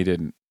differently than we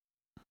did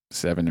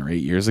 7 or 8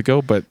 years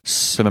ago. But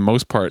for the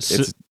most part,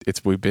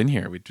 it's we've been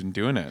here. We've been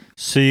doing it.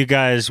 So you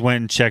guys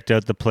went and checked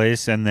out the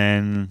place, and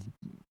then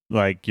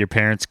like your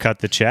parents cut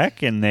the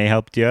check and they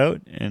helped you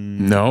out,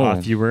 and No.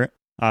 off you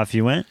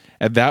went.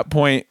 At that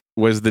point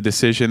was the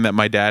decision that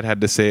my dad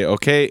had to say,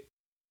 "Okay,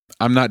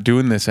 I'm not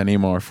doing this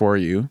anymore for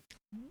you.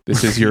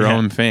 This is your Yeah.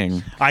 own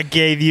thing. I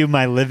gave you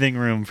my living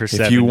room for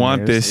 7 If you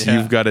want years. this,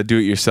 you've got to do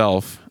it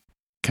yourself,"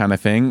 kind of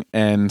thing.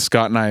 And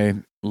Scott and I,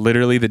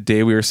 literally the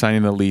day we were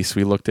signing the lease,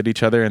 we looked at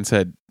each other and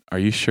said, "Are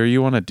you sure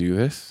you want to do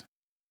this?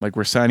 Like,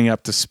 we're signing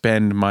up to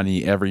spend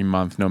money every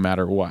month, no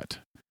matter what."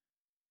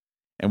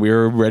 And we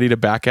were ready to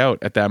back out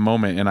at that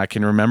moment. And I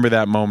can remember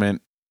that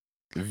moment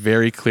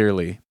very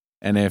clearly.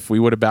 And if we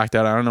would have backed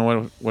out, I don't know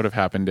what would have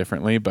happened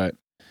differently, but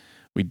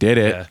we did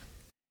it. Yeah.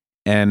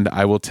 And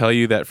I will tell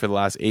you that for the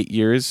last 8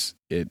 years,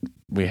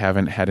 we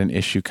haven't had an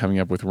issue coming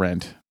up with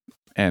rent.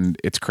 And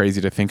it's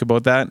crazy to think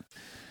about that.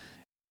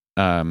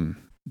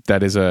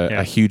 That is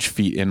a huge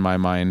feat in my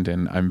mind.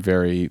 And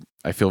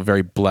I feel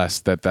very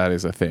blessed that that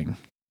is a thing.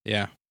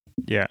 Yeah,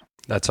 Yeah.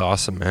 That's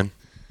awesome, man.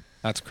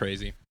 that's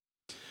crazy.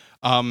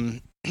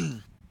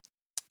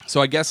 So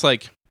I guess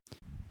like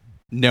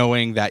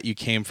knowing that you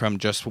came from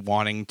just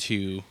wanting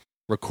to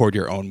record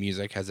your own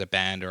music as a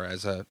band or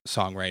as a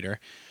songwriter,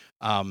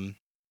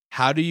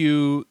 how do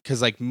you,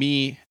 because like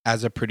me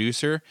as a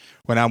producer,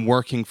 when I'm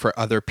working for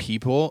other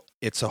people,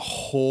 it's a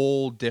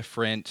whole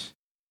different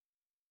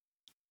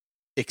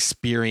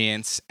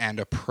experience and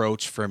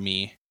approach for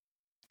me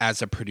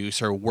as a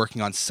producer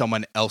working on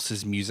someone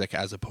else's music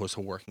as opposed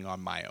to working on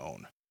my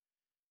own.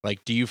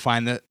 Like, do you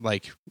find that,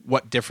 like,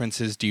 what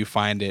differences do you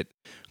find it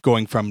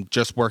going from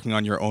just working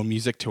on your own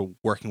music to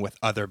working with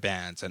other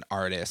bands and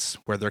artists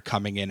where they're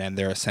coming in and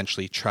they're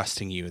essentially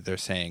trusting you? They're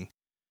saying,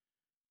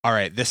 all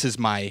right, this is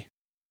my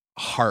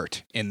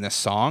heart in this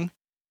song,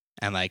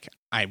 and like,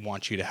 I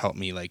want you to help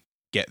me like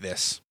get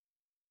this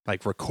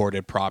like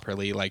recorded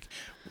properly. Like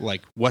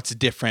what's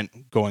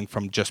different going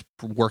from just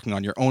working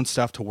on your own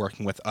stuff to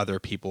working with other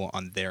people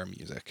on their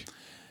music?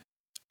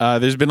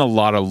 There's been a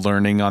lot of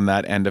learning on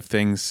that end of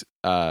things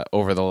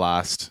over the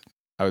last,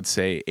 I would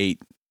say,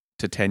 8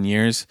 to 10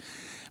 years,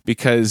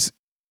 because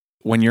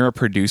when you're a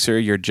producer,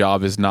 your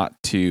job is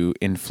not to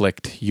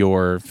inflict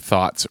your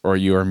thoughts or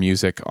your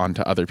music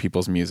onto other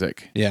people's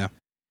music. Yeah.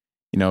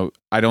 You know,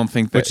 I don't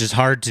think that, Which is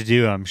hard to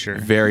do, I'm sure.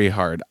 very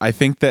hard. I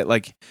think that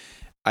like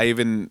I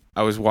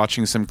was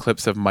watching some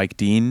clips of Mike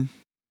Dean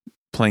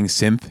playing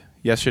synth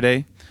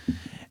yesterday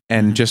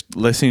and just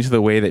listening to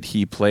the way that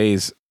he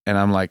plays, and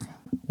I'm like,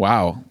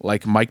 wow,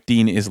 like Mike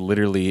Dean is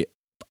literally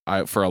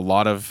for a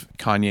lot of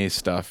Kanye's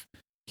stuff,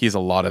 he's a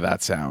lot of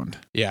that sound.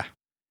 Yeah.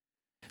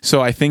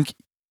 So I think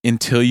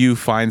until you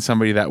find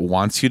somebody that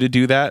wants you to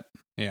do that,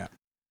 Yeah.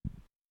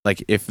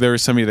 like if there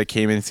was somebody that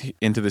came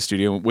into the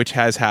studio, which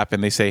has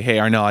happened, they say, "Hey,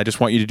 Arnell, I just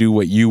want you to do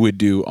what you would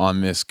do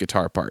on this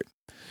guitar part."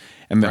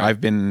 And Right. I've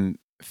been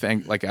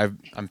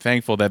I'm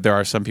thankful that there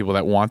are some people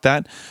that want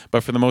that,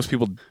 but for the most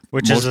people,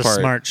 Which is a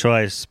smart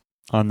choice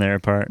on their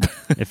part,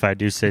 if I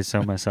do say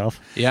so myself.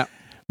 Yeah.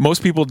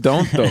 most people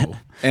don't though.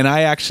 And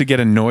I actually get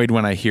annoyed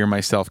when I hear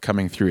myself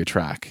coming through a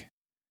track.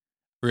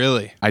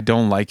 Really? I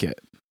don't like it.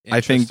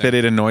 I think that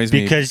it annoys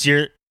me. Because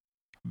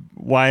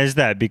why is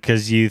that?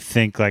 Because you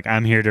think like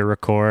I'm here to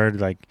record,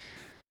 like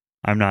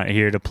I'm not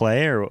here to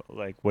play, or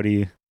like what do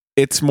you?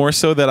 It's more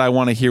so that I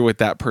want to hear what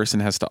that person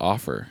has to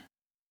offer.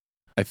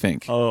 I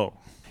think. Oh,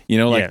 You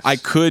know, like yes. I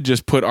could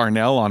just put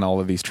Arnell on all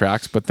of these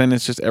tracks, but then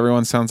it's just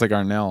everyone sounds like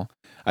Arnell.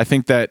 I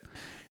think that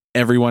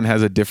everyone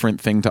has a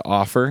different thing to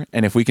offer,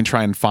 and if we can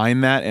try and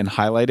find that and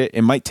highlight it,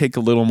 it might take a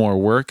little more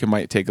work, it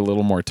might take a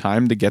little more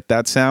time to get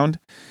that sound,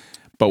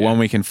 but when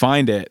we can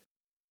find it,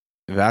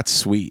 that's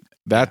sweet.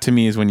 That to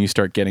me is when you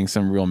start getting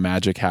some real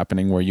magic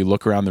happening, where you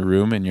look around the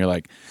room and you're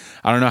like,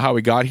 I don't know how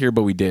we got here,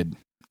 but we did.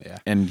 Yeah.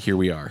 And here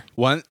we are.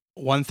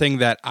 One thing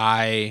that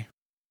I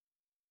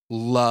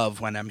love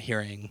when I'm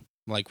hearing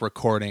like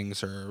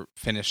recordings or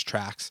finished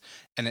tracks,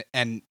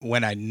 and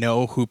when I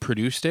know who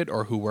produced it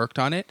or who worked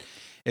on it,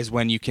 is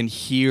when you can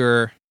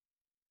hear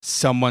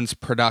someone's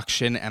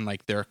production and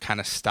like their kind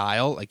of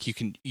style. Like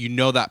you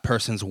know that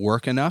person's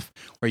work enough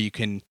where you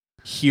can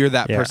hear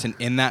that person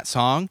in that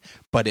song,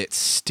 but it's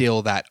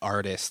still that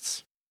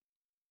artist's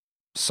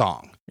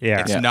song. Yeah.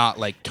 It's not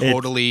like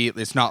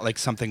it's not like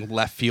something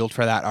left field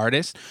for that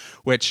artist,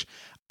 which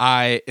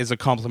is a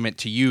compliment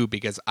to you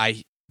because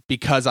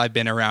I've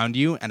been around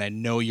you and I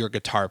know your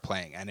guitar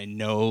playing and I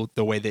know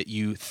the way that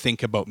you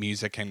think about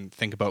music and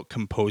think about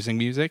composing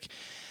music.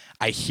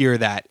 I hear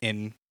that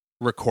in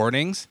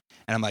recordings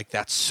and I'm like,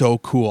 that's so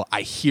cool.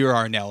 I hear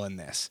Arnell in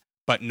this,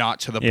 but not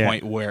to the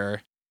point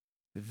where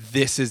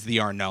this is the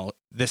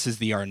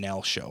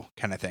Arnell show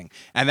kind of thing.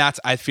 And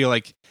I feel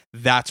like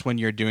that's when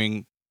you're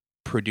doing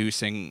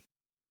producing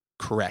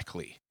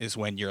correctly, is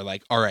when you're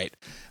like, all right,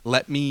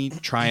 let me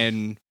try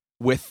and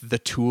with the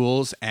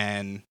tools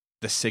and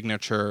the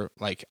signature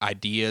like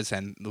ideas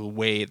and the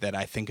way that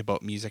I think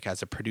about music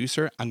as a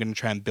producer, I'm going to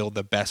try and build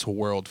the best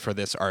world for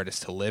this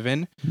artist to live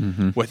in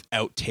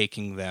without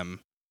taking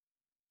them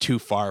too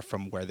far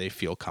from where they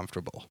feel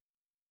comfortable.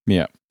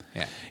 Yeah.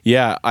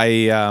 Yeah.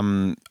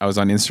 I was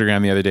on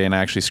Instagram the other day and I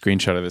actually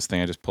screenshotted this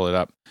thing. I just pulled it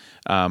up.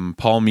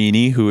 Paul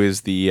Meany, who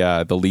is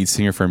the lead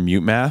singer for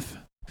Mute Math,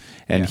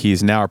 and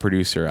he's now a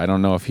producer. I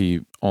don't know if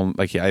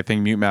I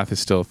think Mute Math is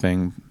still a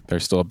thing. They're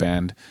still a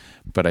band,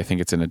 but I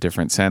think it's in a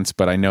different sense.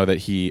 But I know that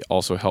he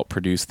also helped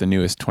produce the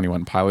newest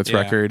 21 Pilots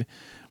record,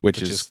 which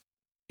is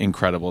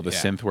incredible. The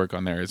synth work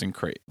on there is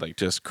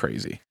just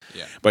crazy.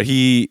 Yeah. But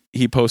he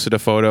posted a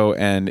photo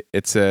and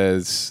it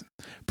says,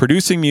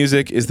 "Producing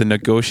music is the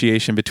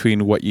negotiation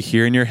between what you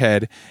hear in your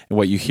head and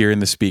what you hear in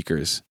the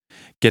speakers.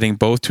 Getting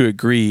both to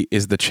agree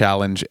is the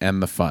challenge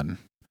and the fun."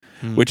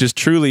 Which is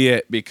truly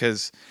it,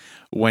 because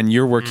when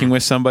you're working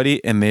with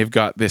somebody and they've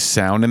got this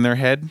sound in their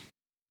head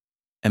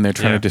and they're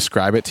trying to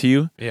describe it to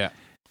you,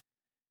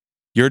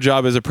 your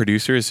job as a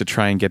producer is to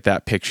try and get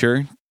that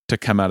picture to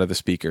come out of the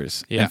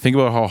speakers. Yeah. And think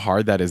about how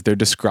hard that is. They're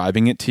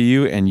describing it to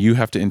you and you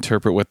have to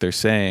interpret what they're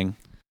saying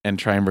and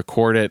try and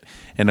record it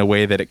in a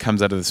way that it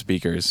comes out of the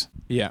speakers.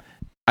 Yeah.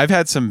 I've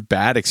had some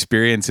bad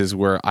experiences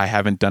where I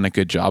haven't done a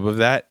good job of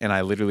that, and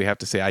I literally have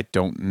to say, I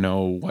don't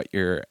know what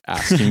you're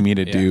asking me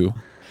to do.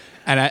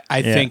 And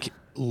I think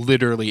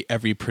literally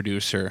every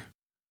producer,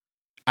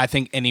 I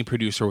think any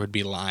producer would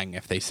be lying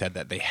if they said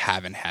that they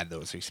haven't had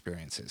those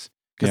experiences.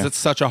 Because it's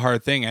such a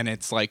hard thing, and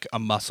it's like a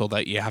muscle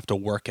that you have to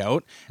work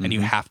out and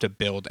you have to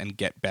build and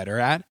get better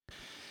at.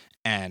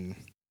 And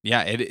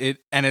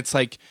it's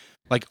like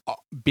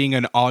being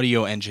an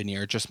audio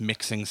engineer, just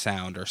mixing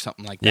sound or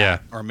something like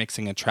that, or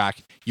mixing a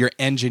track. You're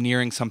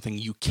engineering something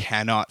you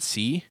cannot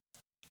see.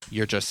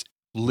 You're just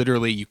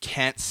literally, you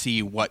can't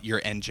see what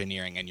you're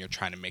engineering, and you're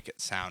trying to make it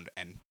sound,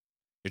 and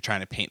you're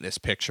trying to paint this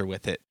picture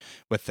with it,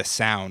 with the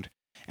sound.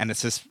 And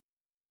it's this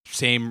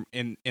same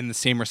in the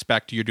same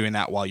respect, you're doing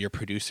that while you're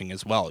producing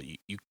as well.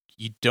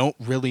 You don't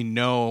really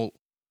know,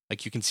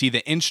 like, you can see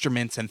the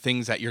instruments and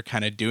things that you're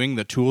kind of doing,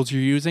 the tools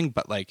you're using,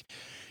 but like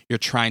you're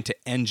trying to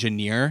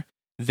engineer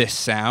this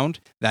sound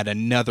that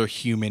another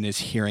human is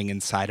hearing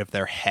inside of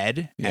their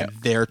head, and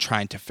they're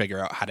trying to figure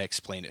out how to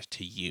explain it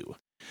to you.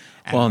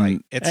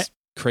 And it's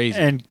crazy.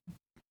 And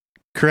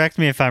correct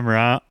me if I'm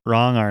wrong,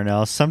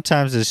 Arnell.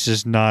 Sometimes it's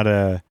just not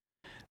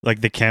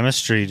Like the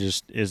chemistry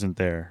just isn't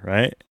there,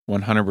 right?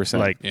 100%.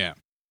 Like, Yeah.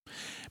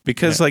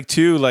 Because like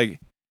too, like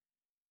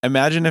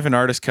imagine if an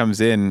artist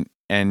comes in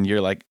and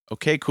you're like,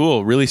 okay,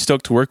 cool, really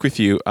stoked to work with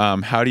you.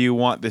 How do you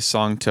want this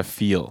song to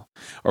feel?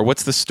 Or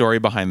what's the story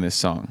behind this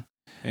song?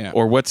 Yeah.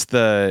 Or what's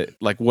the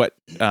like what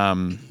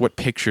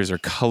pictures or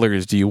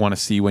colors do you want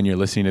to see when you're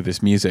listening to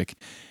this music?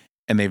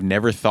 And they've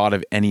never thought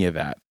of any of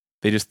that.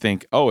 They just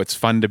think, oh, it's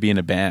fun to be in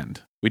a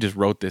band. We just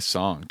wrote this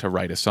song to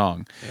write a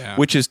song, Yeah.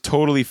 which is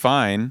totally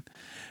fine.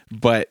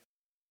 But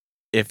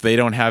if they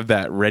don't have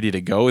that ready to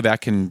go,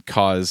 that can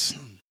cause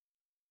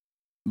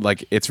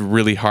like it's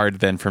really hard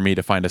then for me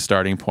to find a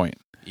starting point.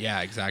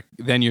 Yeah,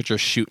 exactly. Then you're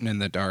just shooting in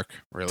the dark,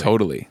 really.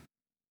 Totally.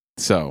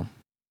 So,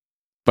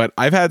 but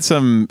I've had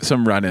some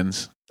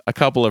run-ins, a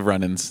couple of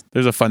run-ins.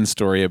 There's a fun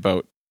story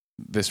about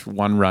this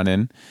one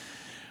run-in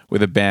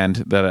with a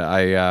band that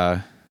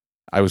I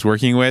was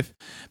working with.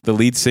 The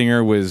lead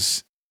singer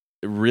was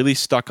really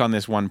stuck on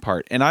this one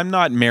part. And I'm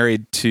not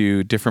married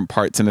to different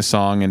parts in a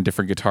song and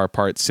different guitar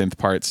parts, synth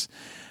parts.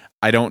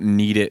 I don't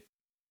need it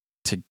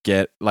to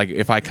get, like,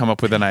 if I come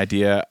up with an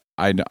idea,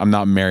 I'm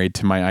not married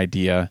to my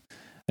idea.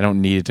 I don't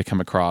need it to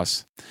come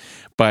across.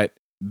 But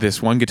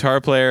this one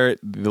guitar player,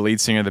 the lead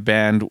singer of the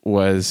band,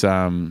 was,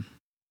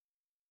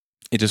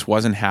 it just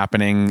wasn't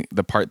happening,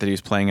 the part that he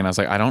was playing. And I was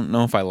like, I don't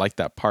know if I like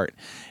that part.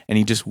 And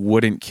he just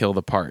wouldn't kill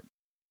the part.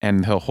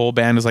 And the whole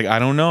band was like, I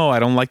don't know. I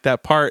don't like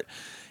that part.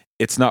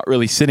 It's not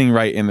really sitting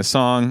right in the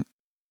song.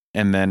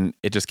 And then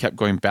it just kept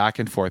going back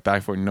and forth.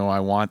 No, I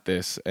want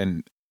this.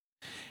 And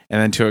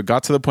then it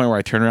got to the point where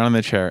I turned around in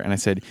the chair and I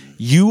said,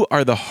 you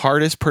are the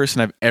hardest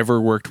person I've ever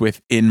worked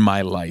with in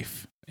my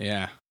life.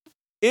 Yeah.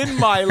 In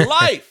my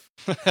life.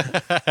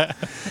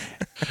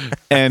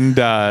 And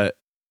the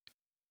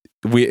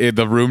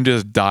room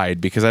just died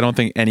because I don't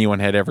think anyone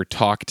had ever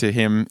talked to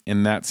him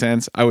in that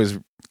sense. I was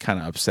kind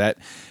of upset,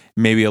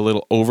 maybe a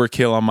little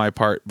overkill on my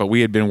part, but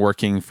we had been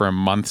working for a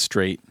month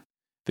straight.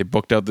 They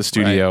booked out the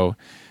studio. Right.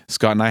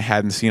 Scott and I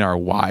hadn't seen our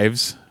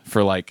wives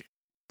for like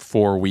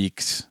 4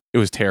 weeks. It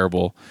was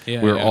terrible.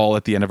 Yeah, we were all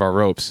at the end of our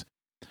ropes.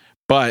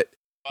 But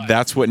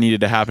that's what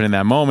needed to happen in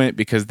that moment,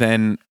 because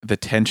then the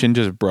tension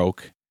just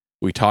broke.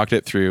 We talked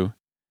it through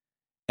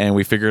and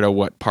we figured out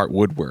what part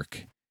would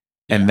work.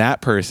 And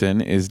that person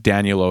is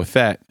Daniel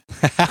Othet.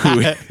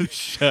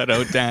 Shout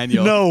out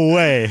Daniel. No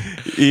way.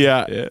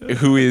 Yeah.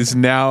 Who is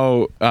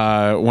now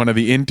one of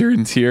the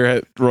interns here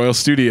at Royal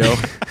Studio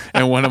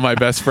and one of my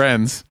best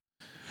friends.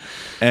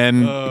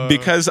 And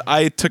because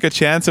I took a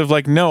chance of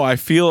like, no, I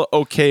feel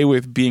okay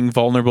with being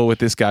vulnerable with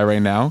this guy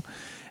right now,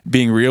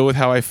 being real with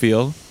how I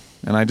feel.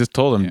 And I just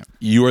told him,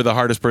 you are the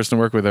hardest person to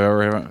work with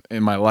ever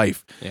in my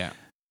life. Yeah.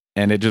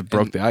 And it just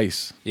broke the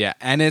ice. Yeah.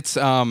 And it's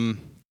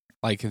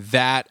like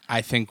that,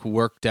 I think,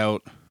 worked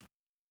out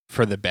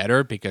for the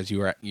better because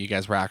you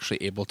guys were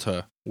actually able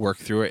to work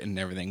through it and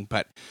everything.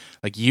 But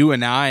like you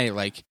and I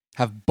like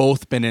have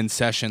both been in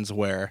sessions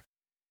where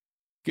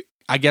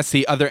I guess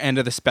the other end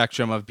of the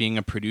spectrum of being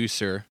a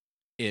producer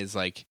is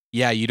like,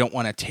 yeah, you don't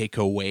want to take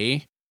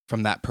away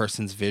from that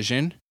person's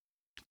vision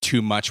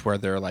too much where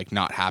they're like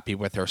not happy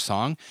with their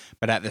song.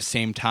 But at the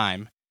same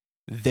time,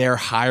 they're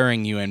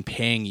hiring you and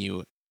paying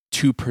you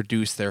to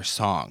produce their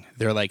song.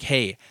 They're like,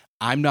 hey,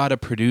 I'm not a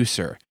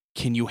producer.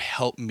 Can you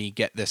help me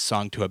get this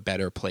song to a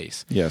better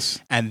place? Yes.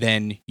 And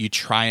then you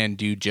try and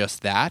do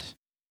just that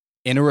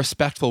in a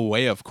respectful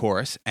way, of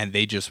course, and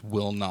they just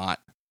will not.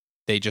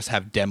 They just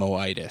have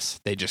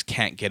demo-itis. They just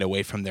can't get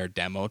away from their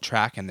demo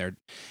track, and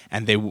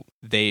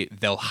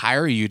they'll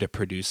hire you to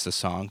produce the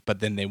song, but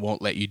then they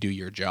won't let you do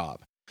your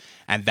job.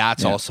 And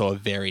that's also a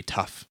very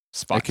tough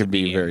spot. It can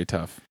be very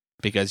tough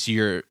because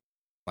you're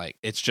like,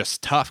 it's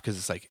just tough because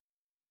it's like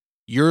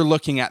you're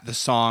looking at the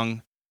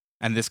song,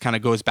 and this kind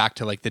of goes back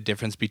to like the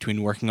difference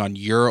between working on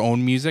your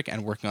own music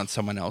and working on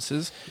someone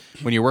else's.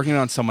 When you're working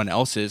on someone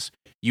else's,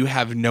 you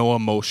have no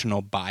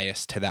emotional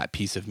bias to that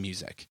piece of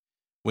music.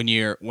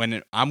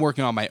 When I'm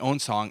working on my own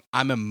song,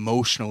 I'm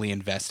emotionally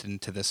invested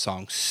into this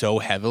song so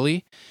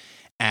heavily,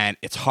 and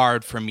it's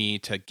hard for me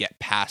to get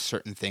past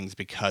certain things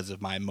because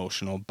of my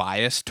emotional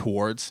bias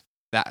towards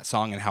that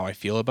song and how I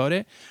feel about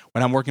it.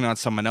 When I'm working on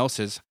someone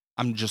else's,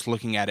 I'm just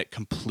looking at it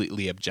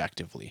completely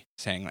objectively,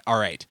 saying, all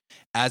right,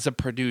 as a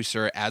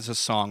producer, as a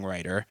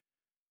songwriter,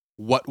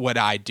 what would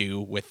I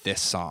do with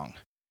this song?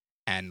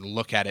 And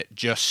look at it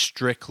just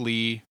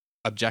strictly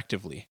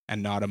objectively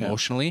and not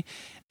emotionally.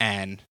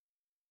 And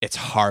it's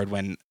hard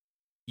when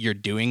you're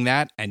doing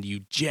that and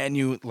you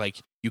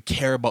you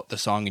care about the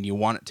song and you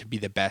want it to be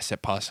the best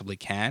it possibly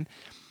can.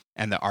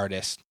 And the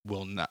artist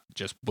will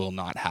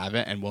not have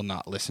it and will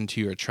not listen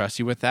to you or trust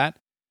you with that.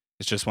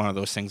 It's just one of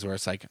those things where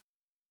it's like,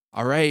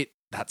 all right,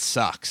 that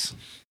sucks,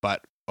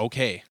 but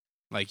okay.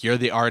 Like, you're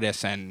the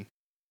artist and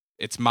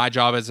it's my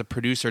job as a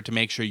producer to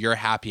make sure you're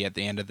happy at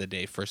the end of the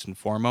day, first and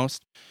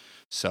foremost.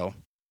 So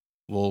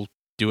we'll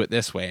do it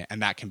this way.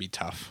 And that can be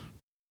tough.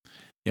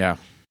 Yeah.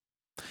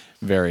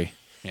 Very.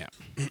 Yeah.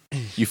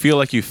 You feel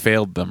like you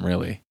failed them,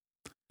 really.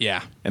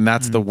 Yeah. And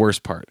that's the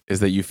worst part,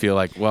 is that you feel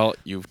like, well,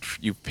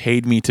 you've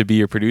paid me to be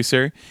your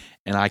producer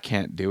and I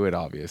can't do it,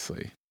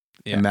 obviously.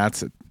 Yeah. And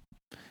that's it.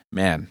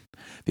 Man,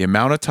 the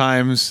amount of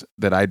times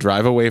that I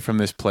drive away from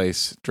this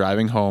place,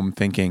 driving home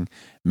thinking,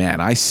 man,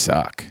 I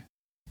suck.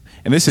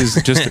 And this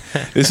is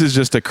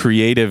just a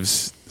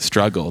creative's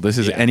struggle. This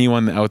is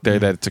anyone out there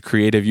that's a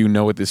creative, you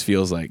know what this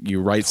feels like.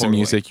 You write some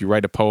music, you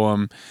write a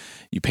poem,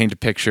 you paint a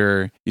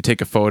picture, you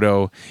take a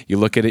photo, you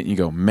look at it and you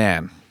go,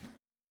 man,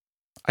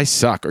 I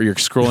suck. Or you're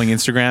scrolling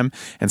Instagram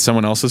and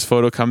someone else's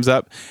photo comes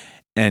up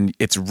and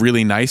it's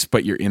really nice,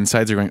 but your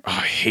insides are going, oh,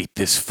 I hate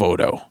this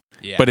photo.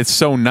 Yeah. But it's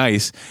so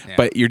nice,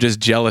 but you're just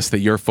jealous that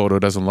your photo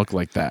doesn't look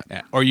like that.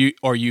 Yeah. Or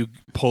you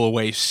pull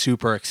away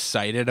super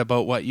excited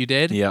about what you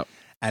did. Yep.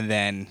 And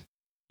then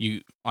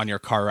you, on your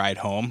car ride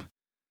home,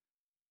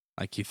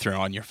 like you throw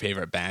on your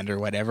favorite band or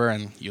whatever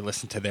and you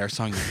listen to their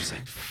song, you're just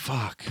like,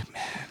 fuck,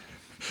 man.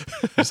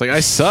 It's like, I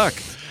suck.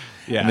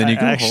 Yeah. And then you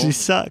go I actually home.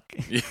 suck.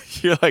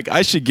 You're like,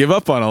 I should give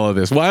up on all of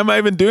this. Why am I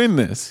even doing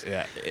this?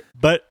 Yeah.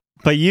 But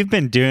you've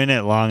been doing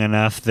it long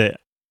enough that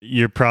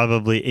you're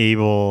probably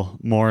able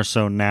more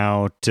so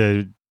now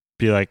to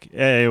be like,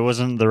 hey, it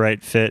wasn't the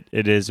right fit.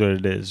 It is what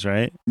it is,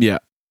 right? Yeah.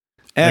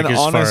 And like as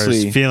honestly,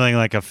 far as feeling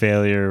like a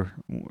failure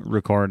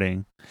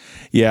recording.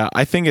 yeah,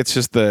 I think it's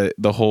just the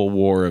whole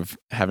war of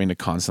having to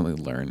constantly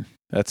learn.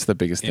 That's the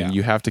biggest thing. Yeah.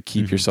 You have to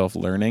keep yourself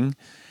learning.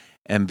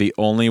 And the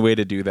only way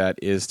to do that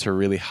is to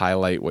really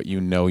highlight what you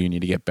know you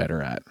need to get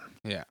better at.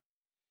 Yeah.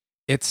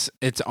 It's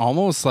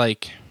almost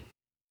like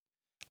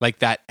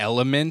that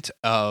element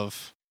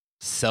of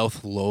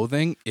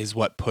self-loathing is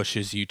what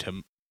pushes you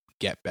to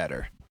get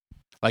better.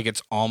 Like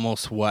it's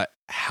almost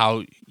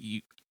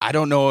I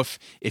don't know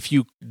if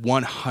you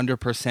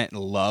 100%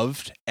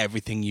 loved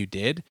everything you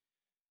did,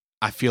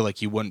 I feel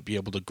like you wouldn't be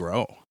able to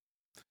grow.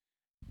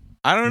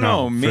 I don't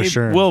No, know. for Maybe,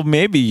 sure. Well,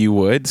 maybe you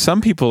would.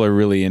 Some people are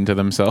really into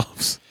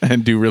themselves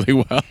and do really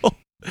well.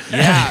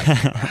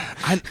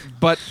 Yeah.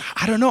 But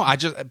I don't know. I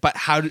feel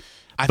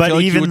like you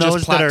even would just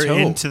those that are plateau.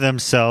 into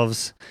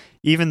themselves,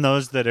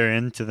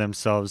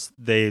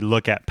 they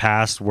look at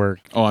past work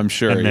Oh, I'm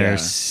sure. and they're Yeah.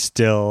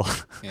 still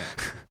Yeah.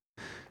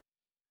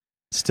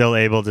 still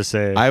able to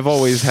say, I've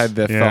always had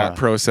the Yeah. thought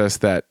process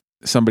that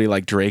somebody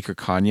like Drake or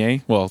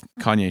Kanye, well,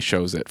 Kanye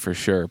shows it for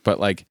sure, but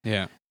like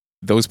Yeah.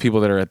 those people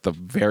that are at the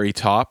very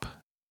top,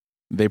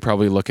 they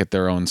probably look at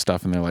their own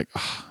stuff and they're like,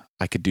 oh,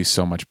 I could do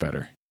so much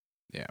better.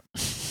 Yeah.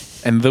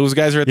 And those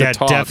guys are at yeah, the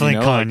top. definitely you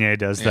know? Like, Kanye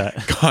does Yeah. that.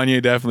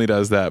 Kanye definitely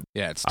does that.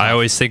 Yeah. It's I tough.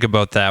 always think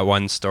about that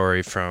one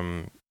story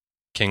from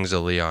Kings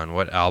of Leon.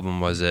 What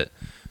album was it?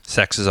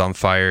 Sex is on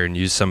Fire and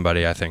Use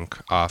Somebody, I think,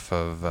 off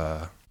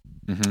of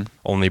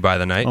Only by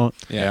the Night. Oh,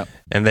 Yeah.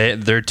 And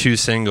their two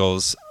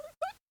singles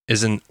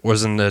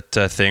wasn't it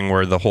a thing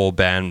where the whole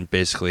band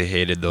basically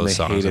hated those They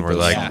songs hated and were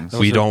those like, songs.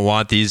 we don't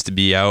want these to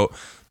be out.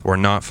 We're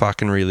not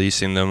fucking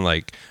releasing them.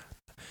 Like,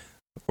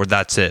 or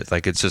that's it.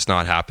 Like, it's just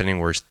not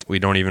happening. We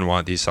don't even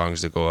want these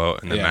songs to go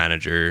out. And the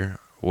manager,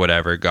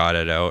 whatever, got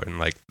it out, and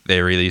like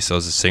they released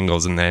those as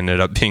singles, and they ended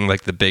up being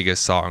like the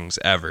biggest songs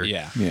ever.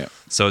 Yeah. Yeah.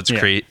 So it's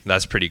Yeah.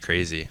 That's pretty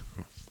crazy.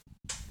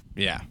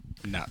 Yeah.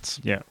 Nuts.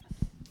 yeah.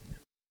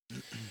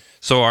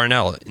 So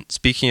Arnell,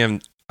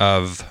 speaking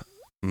of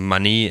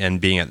money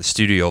and being at the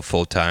studio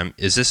full time,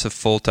 is this a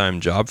full time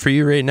job for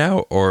you right now,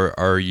 or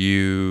are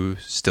you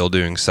still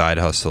doing side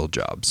hustle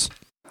jobs?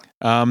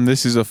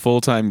 This is a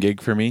full-time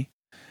gig for me.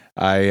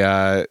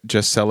 I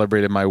just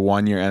celebrated my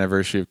 1-year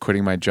anniversary of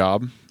quitting my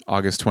job.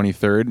 August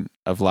 23rd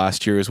of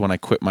last year is when I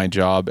quit my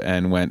job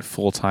and went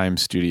full-time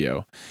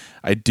studio.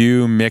 I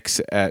do mix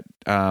at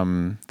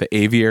the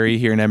Aviary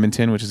here in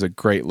Edmonton, which is a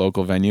great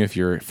local venue. If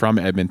you're from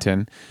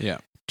Edmonton, Yeah.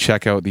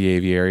 check out the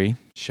Aviary.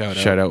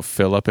 Shout out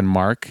Philip and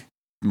Mark,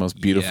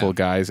 most beautiful Yeah.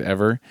 guys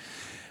ever.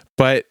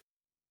 But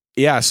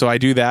yeah, so I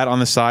do that on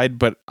the side,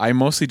 but I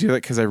mostly do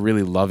that because I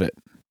really love it.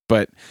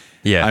 But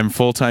Yeah. I'm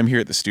full time here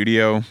at the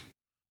studio,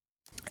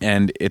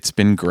 and it's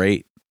been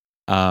great.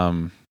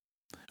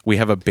 We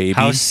have a baby.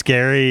 How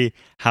scary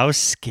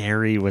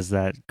was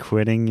that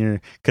quitting your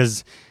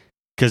cuz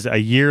a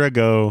year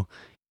ago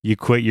you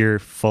quit your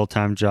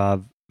full-time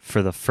job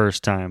for the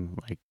first time,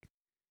 like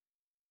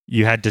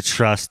you had to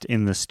trust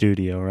in the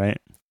studio, right?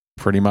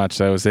 Pretty much,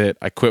 that was it.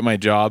 I quit my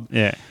job,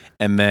 Yeah.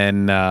 and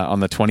then on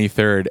the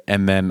 23rd,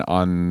 and then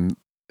on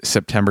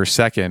September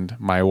 2nd,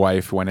 my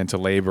wife went into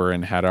labor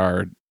and had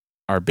our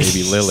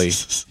baby Lily.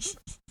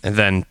 And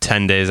then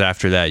 10 days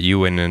after that, you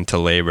went into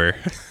labor.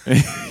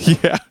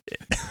 Yeah.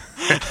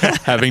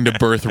 Having to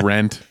birth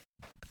Rent.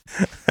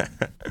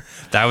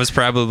 That was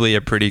probably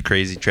a pretty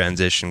crazy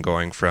transition,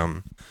 going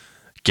from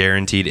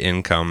guaranteed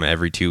income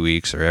every 2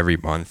 weeks or every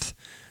month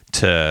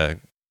to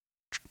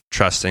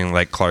trusting,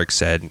 like Clark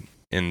said,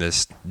 in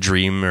this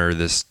dream or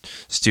this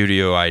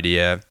studio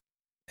idea,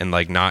 and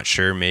like not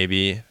sure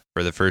maybe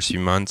for the first few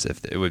months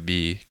if it would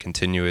be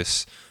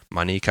continuous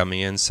money coming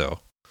in. So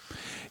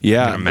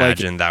Yeah. I can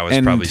imagine that was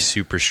and- probably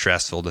super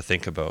stressful to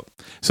think about.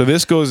 So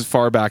this goes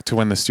far back to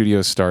when the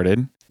studio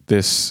started,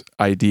 this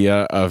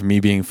idea of me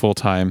being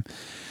full-time,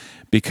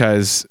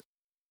 because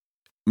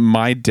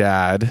my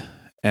dad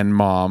and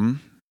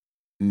mom,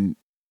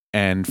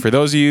 and for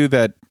those of you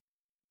that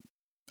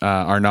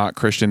are not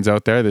Christians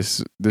out there,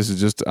 this is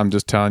just, I'm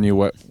just telling you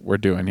what we're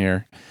doing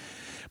here.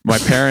 My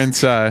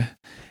parents,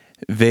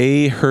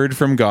 they heard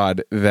from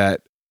God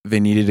that they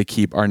needed to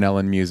keep Arnell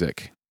in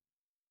music.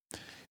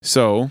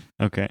 So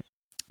Okay.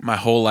 my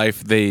whole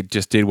life, they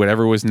just did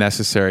whatever was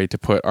necessary to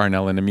put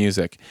Arnell into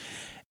music.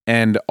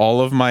 And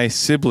all of my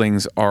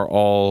siblings are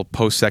all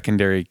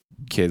post-secondary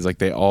kids. Like,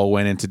 they all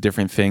went into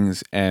different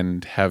things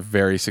and have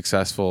very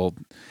successful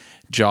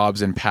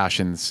jobs and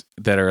passions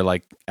that are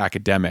like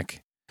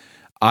academic.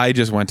 I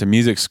just went to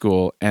music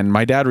school, and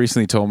my dad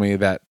recently told me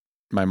that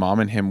my mom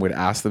and him would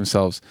ask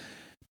themselves,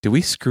 did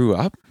we screw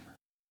up?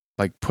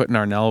 Like, putting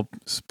Arnell,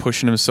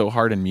 pushing him so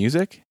hard in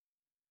music?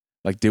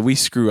 Like, did we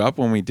screw up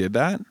when we did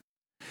that?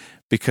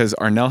 Because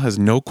Arnell has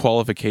no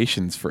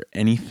qualifications for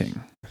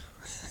anything.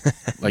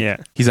 Like, Yeah.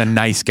 he's a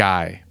nice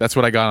guy. That's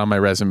what I got on my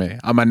resume.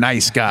 I'm a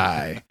nice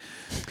guy.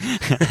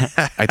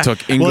 I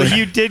took English. Well,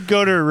 you did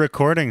go to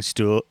recording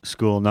school,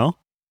 no?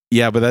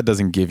 Yeah, but that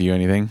doesn't give you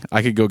anything.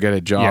 I could go get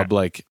a job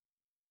like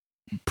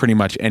pretty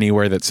much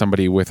anywhere that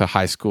somebody with a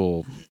high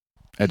school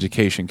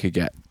education could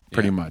get.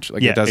 Pretty much.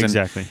 Like, Yeah, it doesn't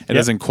exactly. it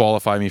doesn't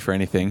qualify me for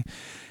anything.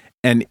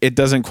 And it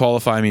doesn't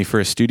qualify me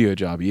for a studio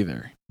job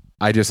either.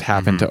 I just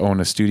happened to own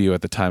a studio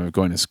at the time of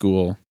going to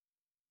school.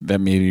 That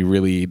made me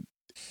really,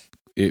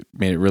 it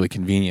made it really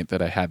convenient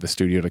that I had the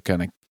studio to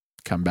kind of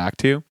come back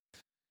to.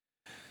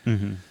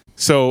 Mm-hmm.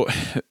 So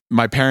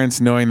my parents,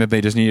 knowing that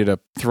they just needed to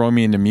throw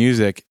me into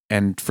music,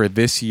 and for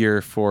this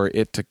year, for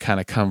it to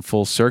kind of come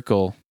full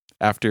circle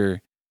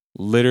after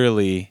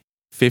literally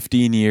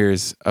 15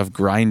 years of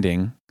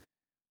grinding,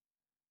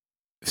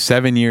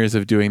 7 years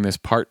of doing this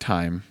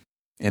part-time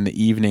in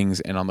the evenings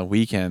and on the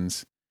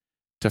weekends,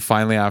 to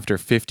finally, after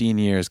 15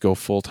 years, go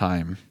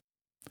full-time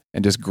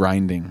and just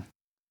grinding.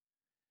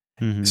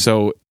 Mm-hmm.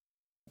 So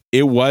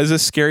it was a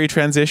scary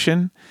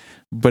transition,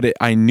 but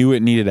I knew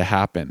it needed to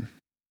happen.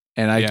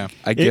 And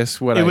I guess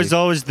what it was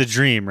always the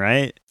dream,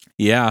 right?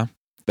 Yeah,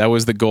 that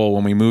was the goal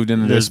when we moved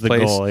into this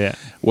place. Goal, yeah.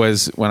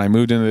 Was when I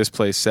moved into this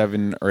place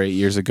 7 or 8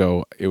 years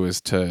ago, it was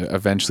to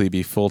eventually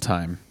be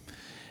full-time.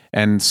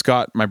 And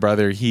Scott, my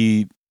brother,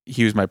 he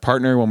was my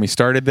partner when we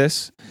started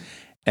this,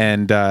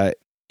 and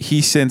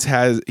he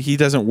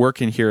doesn't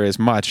work in here as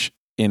much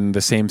in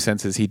the same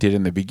sense as he did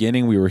in the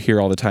beginning. We were here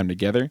all the time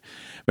together,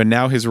 but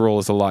now his role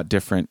is a lot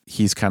different.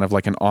 He's kind of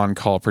like an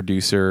on-call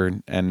producer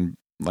and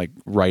like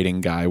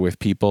writing guy with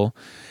people,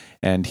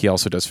 and he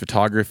also does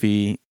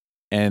photography,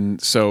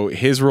 and so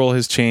his role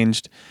has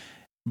changed.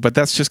 But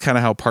that's just kind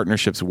of how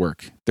partnerships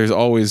work. There's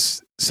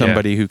always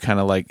somebody who kind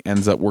of like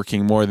ends up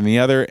working more than the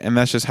other, and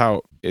that's just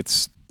how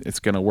it's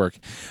going to work.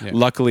 Yeah.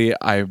 Luckily,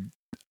 I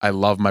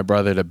love my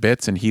brother to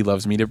bits, and he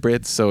loves me to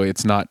bits, so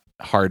it's not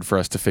hard for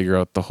us to figure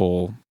out the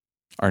whole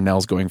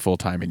Arnell's going full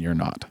time and you're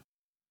not,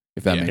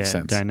 if that makes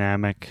sense.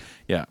 Dynamic.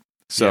 Yeah.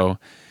 So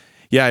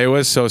yeah, it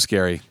was so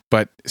scary,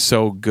 but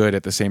so good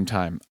at the same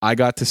time. I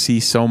got to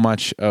see so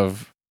much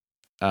of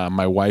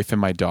my wife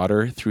and my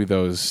daughter through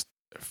those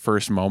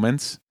first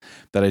moments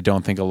that I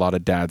don't think a lot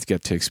of dads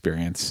get to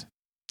experience.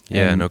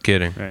 Yeah, and no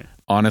kidding. Right.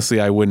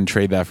 honestly, I wouldn't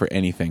trade that for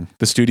anything.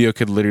 The studio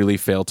could literally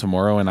fail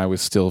tomorrow and I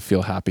would still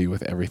feel happy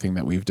with everything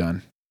that we've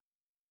done.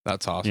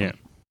 That's awesome. Yeah.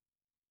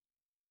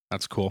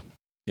 That's cool.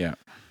 Yeah.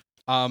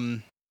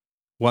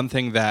 One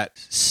thing that,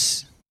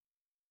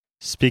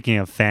 Speaking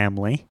of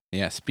family,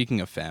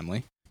 speaking of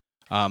family,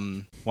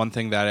 one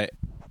thing that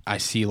I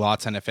see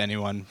lots, and if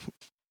anyone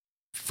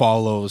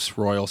follows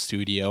Royal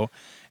Studio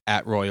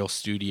at Royal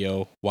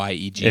Studio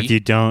YEG, if you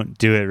don't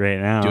do it right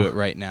now, do it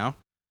right now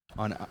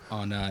on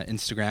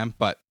Instagram.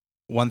 But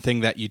one thing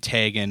that you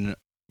tag in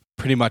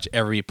pretty much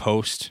every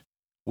post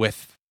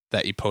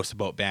that you post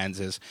about bands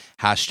is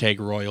hashtag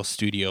Royal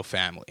Studio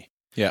Family.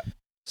 Yeah.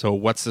 So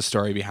what's the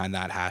story behind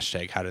that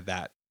hashtag? How did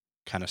that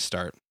kind of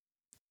start?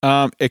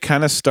 It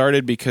kind of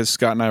started because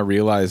Scott and I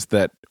realized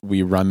that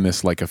we run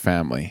this like a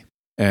family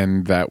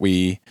and that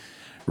we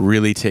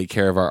really take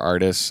care of our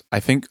artists. I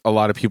think a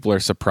lot of people are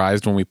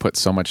surprised when we put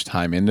so much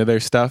time into their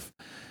stuff.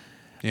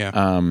 Yeah.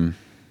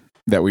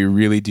 That we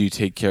really do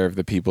take care of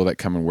the people that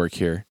come and work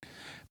here.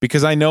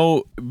 Because I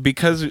know,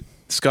 because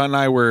Scott and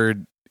I were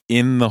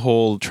in the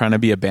whole trying to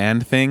be a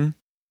band thing,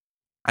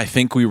 I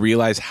think we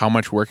realize how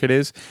much work it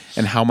is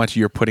and how much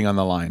you're putting on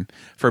the line.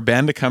 For a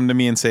band to come to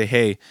me and say,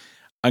 hey,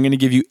 I'm going to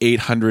give you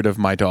 $800 of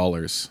my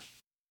dollars.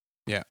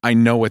 Yeah. I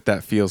know what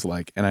that feels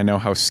like, and I know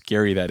how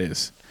scary that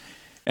is.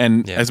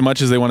 And as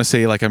much as they want to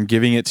say, like, I'm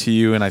giving it to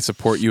you and I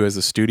support you as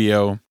a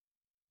studio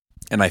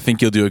and I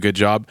think you'll do a good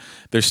job,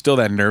 there's still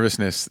that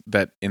nervousness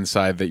that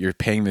inside that you're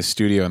paying the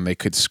studio and they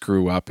could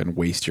screw up and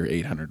waste your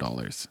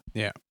 $800.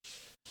 Yeah.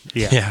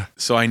 yeah.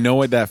 So I know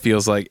what that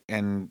feels like.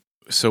 And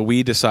so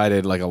we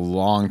decided like a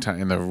long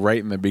time right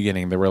in the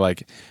beginning, they were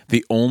like,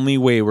 the only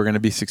way we're going to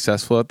be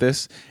successful at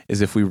this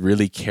is if we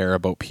really care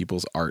about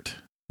people's art,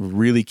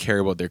 really care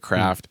about their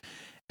craft,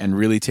 and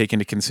really take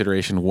into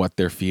consideration what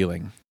they're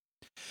feeling.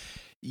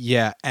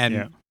 Yeah.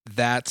 And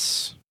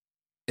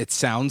it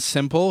sounds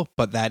simple,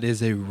 but that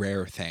is a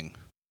rare thing.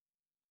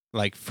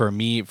 Like for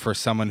me, for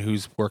someone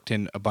who's worked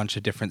in a bunch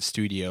of different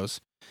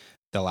studios,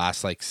 the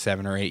last like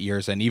 7 or 8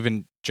 years, and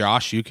even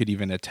Josh, you could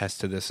even attest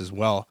to this as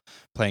well,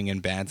 playing in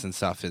bands and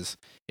stuff, is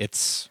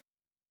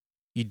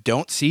you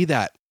don't see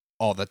that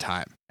all the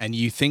time. And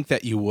you think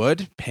that you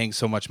would, paying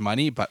so much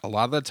money, but a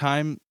lot of the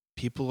time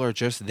people are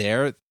just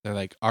there. They're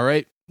like, all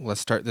right,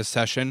 let's start this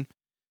session,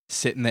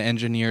 sit in the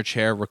engineer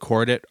chair,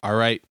 record it. All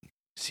right,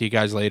 see you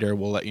guys later.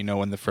 We'll let you know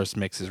when the first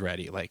mix is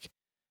ready. Like,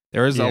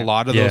 there is a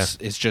lot of those.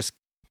 It's just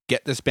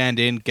get this band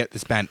in, get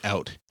this band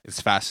out as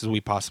fast as we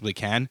possibly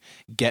can,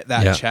 get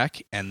that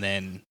check, and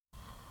then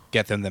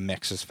get them the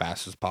mix as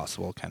fast as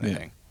possible, kind of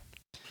thing.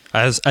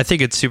 I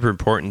think it's super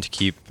important to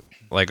keep,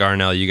 like,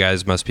 Arnell, you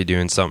guys must be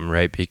doing something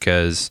right,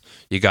 because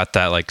you got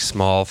that like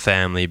small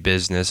family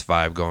business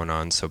vibe going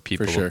on, so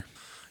people For sure.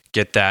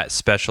 get that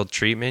special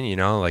treatment, you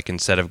know, like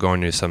instead of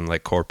going to some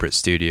like corporate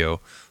studio,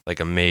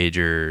 like a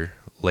major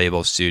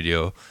label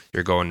studio,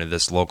 you're going to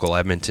this local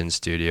Edmonton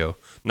studio.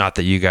 Not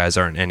that you guys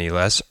aren't any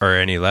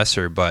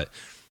lesser, but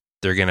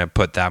they're going to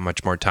put that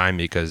much more time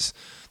because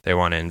they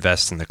want to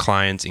invest in the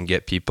clients and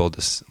get people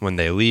to, when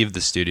they leave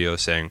the studio,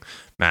 saying,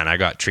 man, I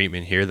got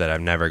treatment here that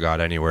I've never got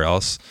anywhere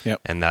else.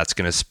 Yep. And that's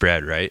going to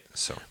spread, right?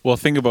 So, well,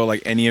 think about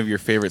like any of your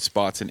favorite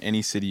spots in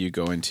any city you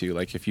go into.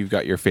 Like if you've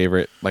got your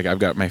favorite, like I've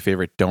got my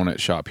favorite donut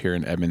shop here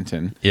in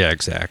Edmonton. yeah,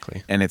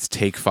 exactly. And it's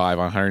Take 5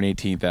 on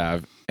 118th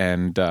Ave.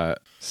 And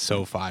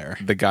So fire.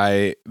 the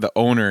guy, the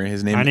owner,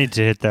 his name... I need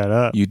to hit that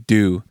up. You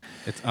do.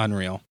 It's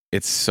unreal.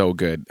 It's so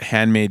good.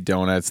 Handmade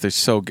donuts. They're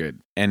so good.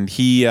 And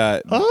he,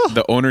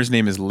 the owner's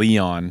name is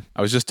Leon.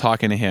 I was just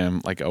talking to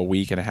him like a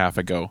week and a half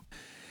ago.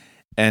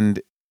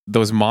 And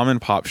those mom and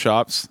pop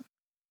shops,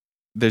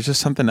 there's just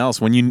something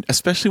else.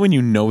 Especially when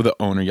you know the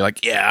owner, you're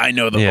like, yeah, I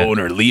know the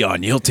owner,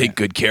 Leon. He'll take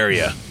good care of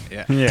you.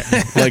 Yeah.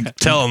 Like,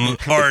 Tell him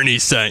Arnie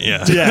sent you.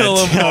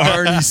 tell him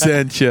Arnie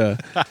sent you.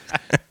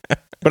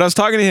 But I was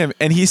talking to him,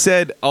 and he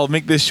said, I'll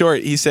make this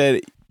short.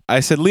 I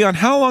said, Leon,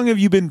 how long have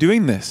you been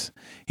doing this?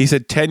 He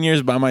said 10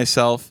 years by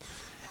myself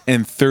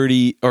and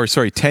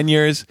 10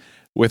 years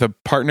with a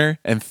partner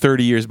and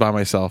 30 years by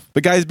myself.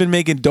 The guy's been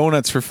making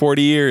donuts for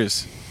 40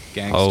 years.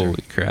 Gangster.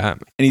 Holy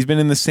crap. And he's been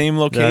in the same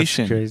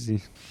location. That's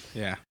crazy.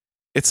 Yeah.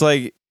 It's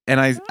like, and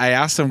I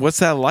asked him, what's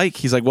that like?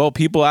 He's like, well,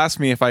 people ask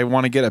me if I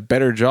want to get a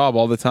better job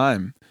all the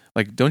time.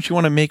 Like, don't you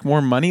want to make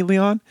more money,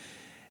 Leon?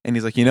 And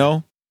he's like,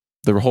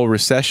 the whole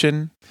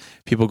recession,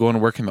 people going to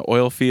work in the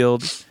oil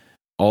field,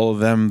 all of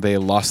them, they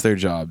lost their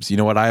jobs. You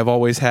know what I've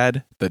always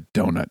had? The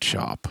donut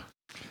shop.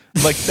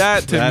 Like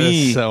that to That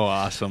me. is so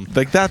awesome.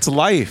 Like that's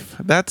life.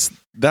 That's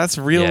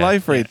real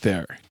life right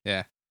there.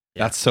 Yeah.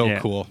 That's so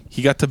cool.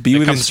 He got to be It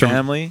with comes his from-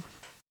 family.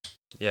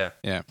 Yeah.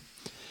 Yeah.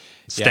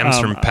 Stems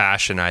Yeah. from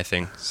passion, I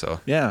think. So,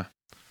 Yeah.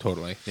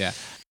 Totally. Yeah.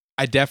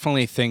 I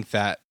definitely think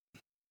that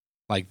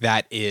like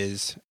that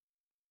is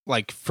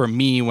like for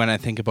me when I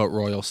think about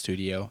Royal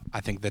Studio,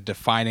 I think the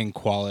defining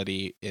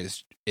quality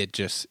is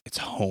it's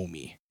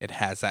homey. It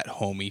has that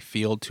homey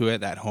feel to it,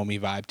 that homey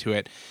vibe to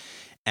it.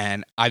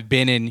 And I've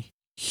been in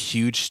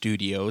huge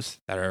studios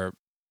that are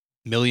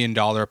 $1 million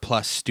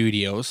plus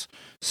studios.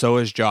 So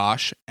is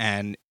Josh.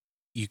 And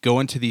you go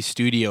into these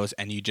studios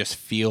and you just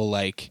feel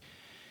like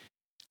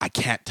I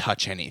can't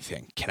touch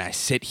anything. Can I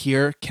sit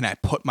here? Can I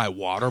put my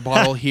water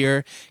bottle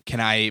here? Can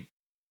I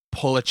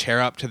pull a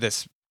chair up to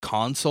this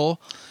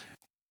console?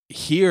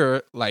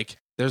 Here, like,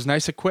 there's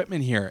nice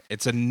equipment here.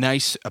 It's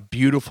a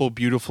beautiful,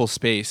 beautiful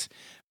space,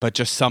 but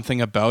just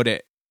something about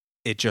it,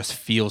 it just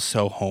feels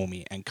so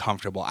homey and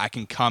comfortable. I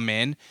can come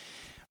in,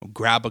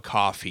 grab a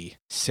coffee,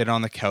 sit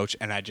on the couch,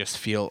 and I just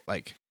feel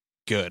like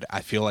good.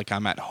 I feel like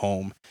I'm at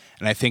home.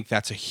 And I think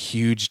that's a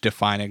huge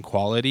defining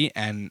quality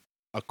and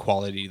a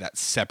quality that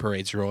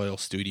separates Royal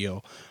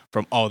Studio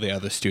from all the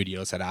other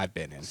studios that I've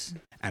been in.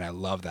 And I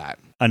love that.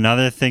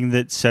 Another thing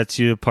that sets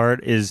you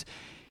apart is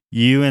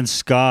you and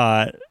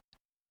Scott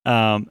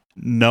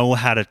know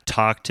how to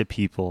talk to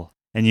people,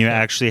 and you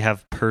actually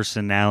have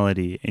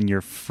personality, and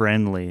you're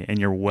friendly and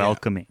you're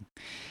welcoming.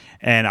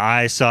 And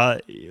I saw,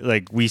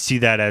 like, we see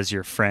that as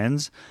your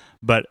friends,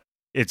 but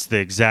it's the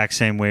exact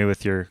same way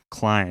with your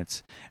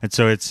clients. And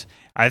so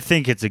I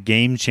think it's a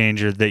game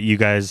changer that you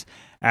guys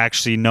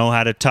actually know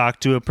how to talk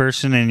to a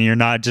person, and you're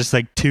not just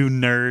like two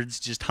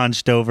nerds just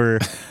hunched over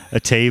a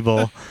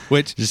table,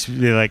 Which just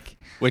be like,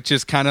 which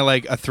is kind of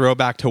like a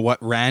throwback to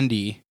what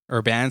Randy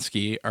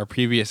Urbanski, our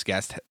previous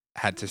guest,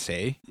 had to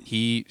say.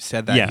 He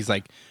said that he's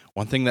like,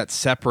 one thing that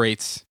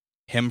separates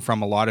him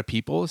from a lot of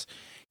people is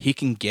he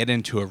can get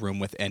into a room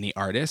with any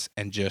artist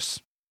and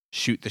just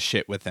shoot the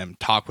shit with them,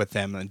 talk with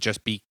them, and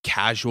just be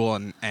casual.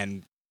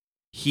 And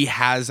he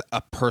has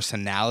a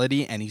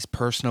personality, and he's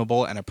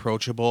personable and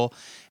approachable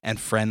and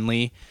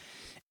friendly.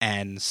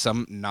 And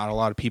not a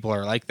lot of people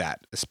are like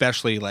that,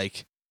 especially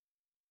like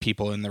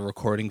people in the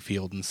recording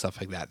field and stuff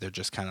like that. They're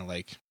just kind of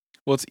like,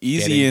 well, it's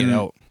easy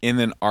in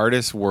an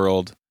artist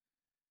world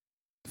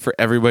for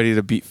everybody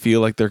to feel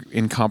like they're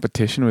in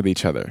competition with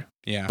each other.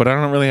 yeah. But I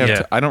don't really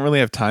have I don't really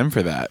have time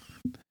for that.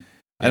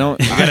 I don't.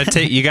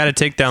 you gotta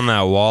take down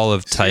that wall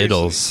of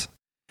titles.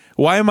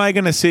 Why am I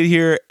going to sit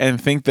here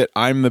and think that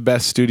I'm the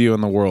best studio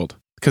in the world?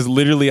 Because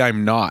literally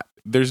I'm not.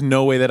 There's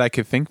no way that I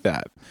could think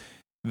that.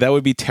 That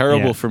would be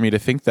terrible Yeah. for me to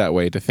think that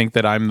way, to think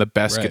that I'm the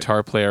best Right.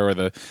 guitar player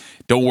or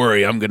don't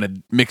worry, I'm going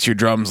to mix your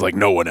drums like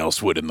no one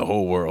else would in the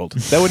whole world.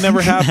 That would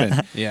never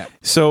happen. Yeah.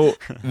 So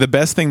the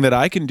best thing that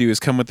I can do is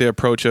come with the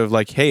approach of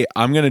like, hey,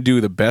 I'm going to do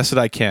the best that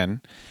I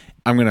can.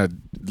 I'm going to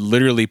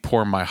literally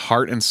pour my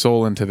heart and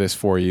soul into this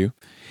for you.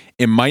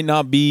 It might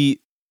not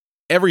be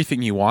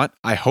everything you want.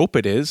 I hope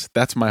it is.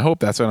 That's my hope.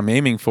 That's what I'm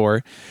aiming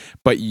for.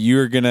 But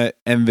you're going to,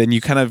 and then you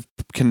kind of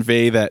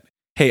convey that,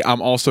 hey, I'm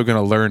also going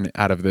to learn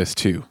out of this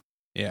too.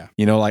 Yeah.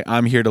 You know, like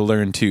I'm here to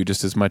learn too,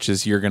 just as much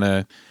as you're going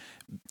to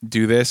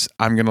do this.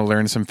 I'm going to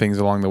learn some things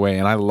along the way.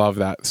 And I love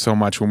that so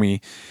much when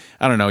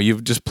I don't know,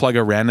 you just plug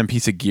a random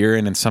piece of gear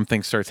in and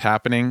something starts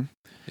happening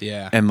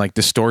Yeah. and like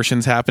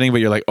distortions happening,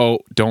 but you're like, oh,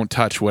 don't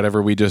touch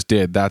whatever we just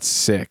did. That's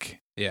sick.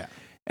 Yeah.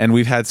 And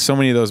we've had so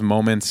many of those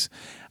moments.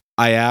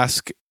 I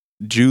ask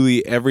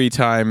Julie every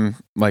time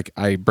like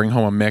I bring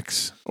home a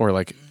mix or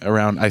like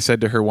around, I said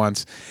to her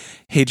once,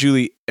 hey,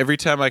 Julie, every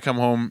time I come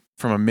home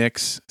from a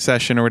mix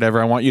session or whatever,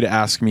 I want you to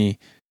ask me,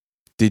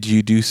 did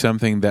you do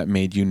something that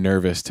made you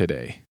nervous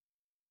today?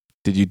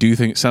 Did you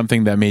do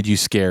something that made you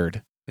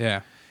scared?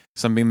 Yeah.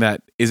 Something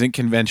that isn't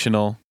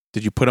conventional?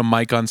 Did you put a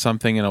mic on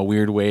something in a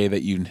weird way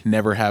that you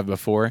never have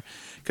before?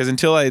 Because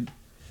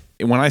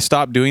when I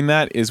stop doing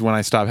that is when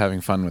I stop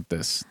having fun with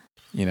this,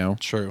 you know?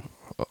 True.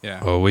 Yeah.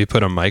 Oh, we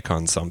put a mic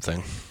on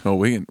something. Oh,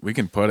 we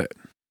can put it.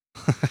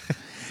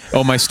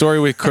 Oh, my story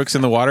with Crooks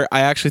in the Water. I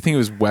actually think it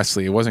was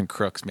Wesley. It wasn't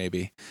Crooks,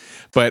 maybe,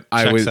 but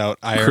I Checks was out.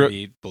 I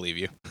already believe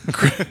you.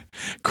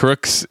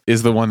 Crooks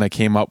is the one that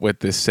came up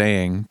with this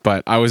saying.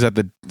 But I was at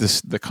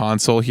the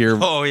console here.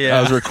 Oh, yeah.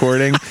 I was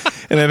recording,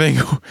 and I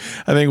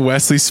think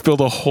Wesley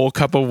spilled a whole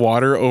cup of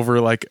water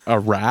over like a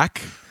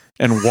rack,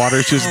 and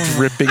water's just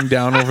dripping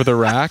down over the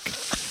rack.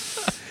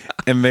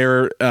 And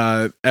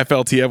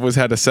FLTF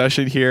had a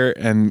session here,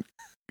 and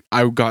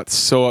I got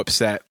so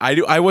upset.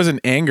 I wasn't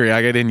angry.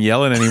 I didn't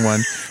yell at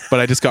anyone, but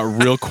I just got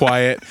real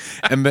quiet.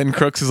 And then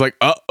Crooks is like,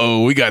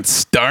 "Uh-oh, we got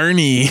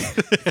Starney."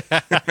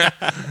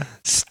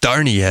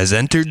 Starney has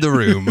entered the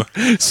room.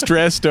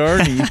 Stressed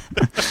Arnie.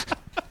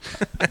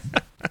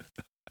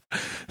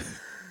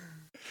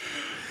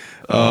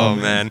 Oh,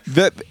 man.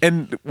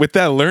 And with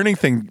that learning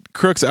thing,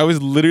 Crooks, I was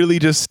literally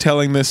just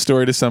telling this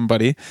story to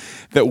somebody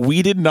that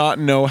we did not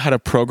know how to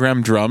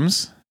program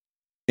drums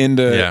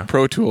into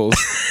Pro Tools.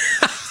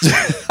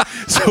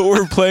 So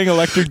we're playing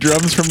electric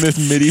drums from this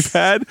MIDI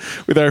pad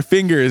with our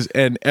fingers,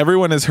 and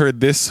everyone has heard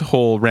this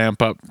whole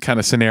ramp up kind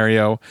of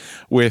scenario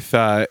with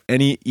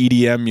any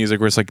EDM music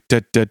where it's like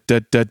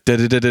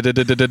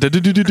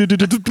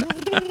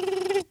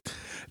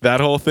that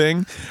whole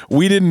thing.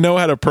 We didn't know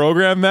how to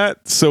program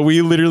that, so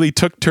we literally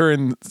took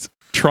turns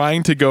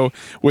trying to go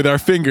with our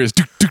fingers.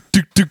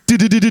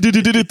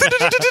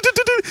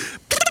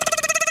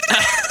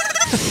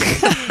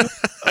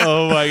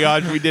 Oh my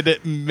gosh, we did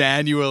it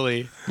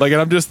manually. Like,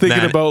 and I'm just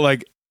thinking about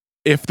like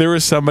if there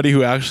was somebody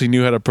who actually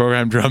knew how to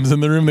program drums in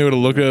the room, they would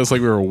have looked at us like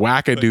we were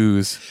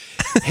wackadoos.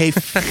 Hey,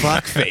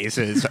 fuck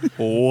faces,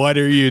 what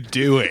are you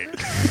doing?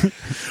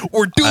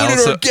 We're doing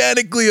it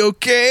organically,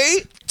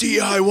 okay?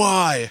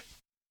 DIY.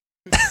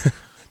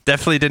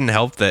 Definitely didn't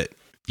help that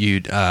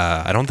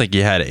I don't think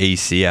you had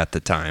AC at the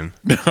time.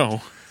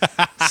 No.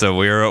 So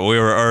we were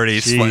already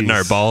sweating Jeez.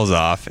 our balls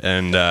off,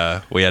 and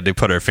we had to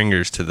put our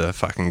fingers to the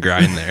fucking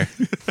grind there.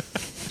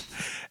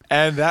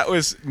 And that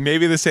was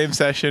maybe the same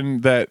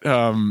session that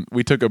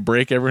we took a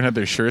break. Everyone had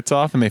their shirts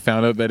off, and they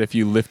found out that if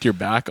you lift your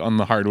back on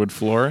the hardwood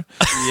floor,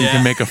 you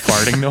can make a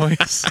farting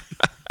noise.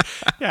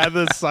 Yeah,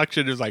 the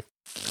suction is like.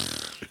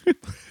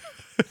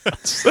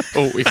 So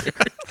weird.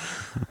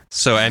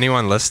 So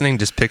anyone listening,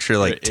 just picture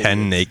like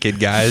 10 naked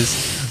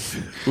guys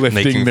Lifting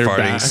making their farting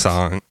backs.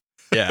 song.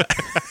 Yeah.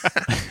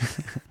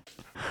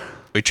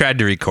 We tried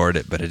to record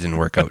it, but it didn't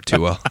work out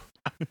too well.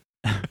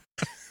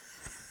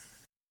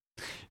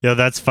 Yo,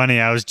 that's funny.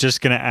 I was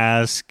just gonna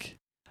ask,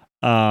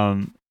 out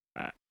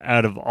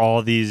of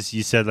all these,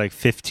 you said like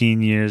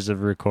 15 years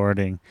of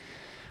recording.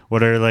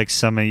 What are like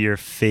some of your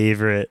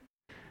favorite?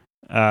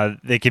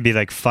 They could be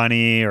like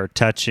funny or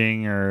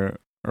touching or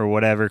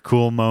whatever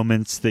cool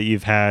moments that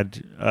you've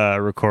had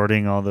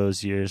recording all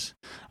those years.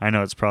 I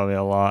know it's probably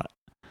a lot,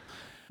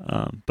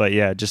 but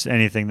yeah, just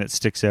anything that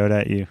sticks out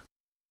at you.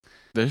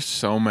 There's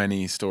so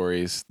many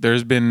stories.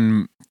 There's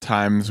been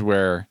times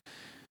where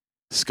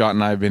Scott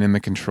and I have been in the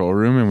control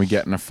room and we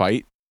get in a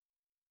fight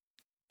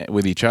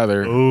with each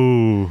other.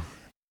 Ooh.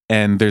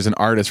 And there's an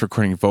artist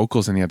recording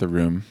vocals in the other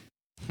room.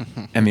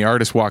 And the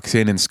artist walks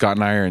in and Scott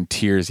and I are in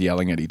tears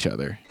yelling at each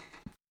other.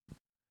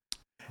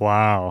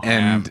 Wow.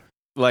 And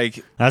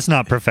like, That's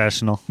not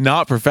professional.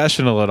 not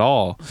professional at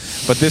all.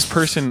 But this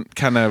person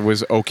kind of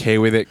was okay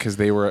with it because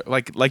they were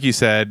like you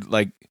said,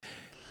 like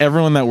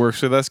everyone that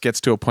works with us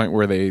gets to a point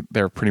where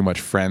they're pretty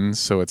much friends,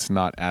 so it's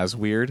not as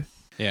weird.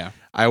 Yeah.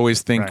 I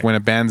always think Right. when a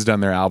band's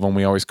done their album,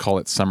 we always call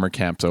it summer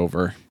camp's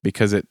over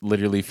because it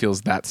literally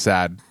feels that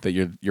sad that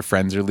your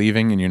friends are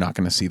leaving and you're not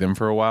going to see them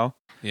for a while.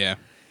 Yeah.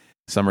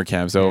 Summer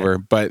camp's over.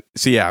 But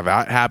so yeah,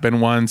 that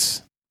happened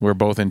once. We're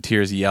both in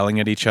tears yelling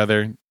at each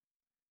other.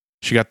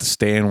 she got to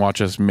stay and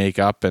watch us make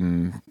up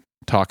and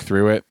talk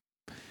through it.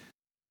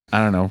 I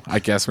don't know. I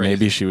guess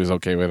maybe she was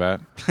okay with that.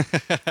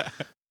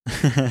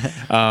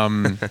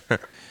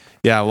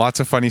 Yeah, lots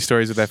of funny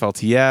stories with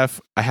FLTF.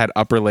 I had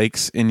Upper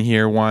Lakes in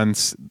here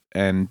once,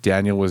 and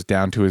Daniel was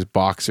down to his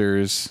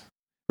boxers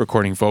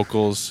recording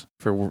vocals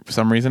for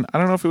some reason. I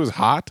don't know if it was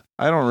hot.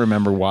 I don't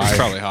remember why. It's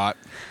probably hot.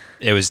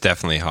 It was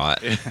definitely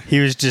hot. He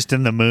was just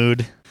in the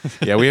mood.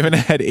 Yeah, we haven't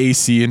had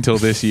AC until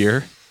this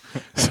year.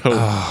 So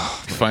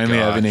finally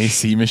have an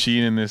AC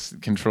machine in this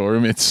control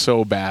room. It's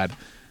so bad.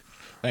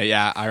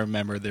 Yeah, I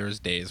remember there was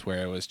days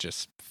where it was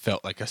just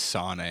felt like a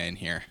sauna in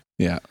here.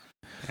 Yeah.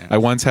 I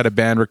once had a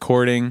band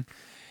recording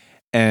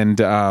and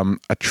a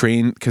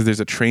train, because there's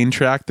a train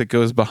track that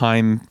goes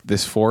behind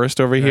this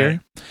forest over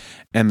here,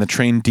 and the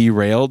train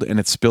derailed and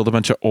it spilled a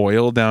bunch of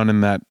oil down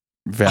in that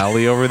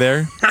valley over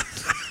there.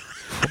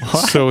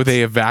 So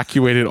they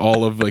evacuated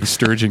all of like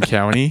Sturgeon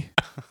County.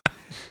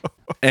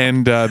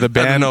 And the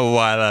band, I don't know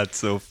why that's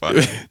so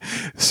funny.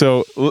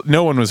 so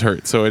no one was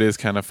hurt, so it is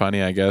kind of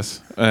funny, I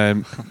guess.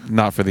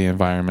 Not for the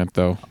environment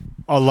though.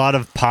 A lot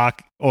of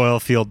oil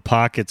field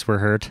pockets were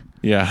hurt.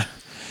 Yeah.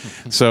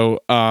 So,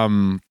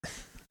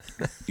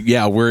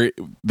 yeah,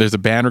 there's a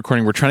band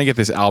recording. We're trying to get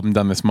this album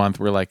done this month.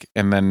 We're like,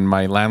 and then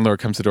my landlord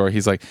comes to the door.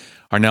 He's like,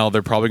 Arnell,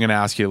 they're probably going to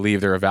ask you to leave.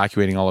 They're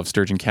evacuating all of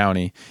Sturgeon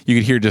County. You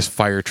could hear just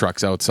fire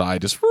trucks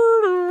outside, just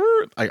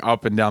like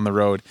up and down the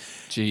road.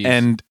 Jeez.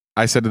 And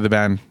I said to the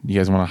band, you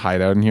guys want to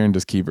hide out in here and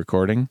just keep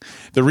recording?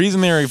 The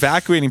reason they were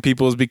evacuating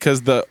people is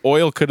because the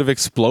oil could have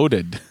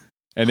exploded.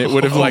 And it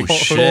would have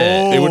shit.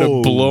 it would have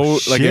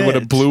it would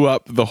have shit. blew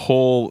up the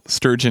whole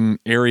Sturgeon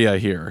area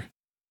here.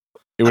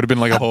 It would have been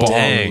like a bomb.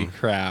 Dang.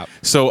 Crap.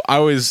 So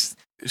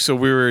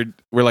we're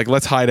like,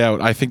 let's hide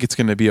out. I think it's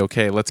going to be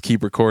okay. Let's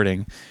keep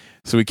recording.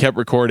 So we kept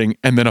recording,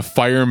 and then a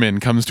fireman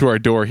comes to our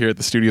door here at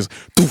the studios.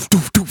 Doof,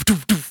 doof, doof,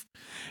 doof, doof.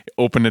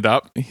 Open it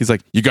up. He's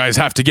like, you guys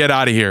have to get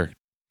out of here.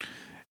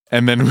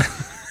 And then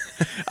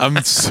I'm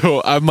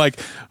like,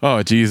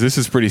 oh geez, this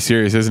is pretty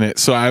serious, isn't it?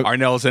 So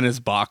Arnell's in his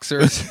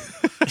boxers.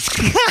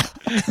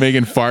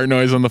 making fart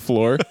noise on the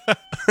floor.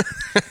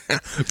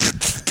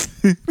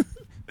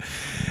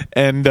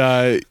 And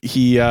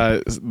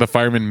the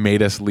fireman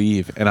made us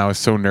leave, and I was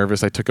so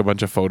nervous. I took a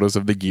bunch of photos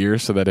of the gear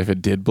so that if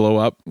it did blow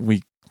up,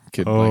 we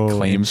could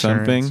claim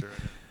insurance. something.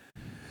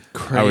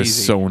 I was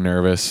so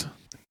nervous,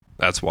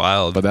 That's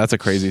wild. but that's a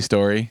crazy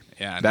story.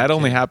 Yeah, no That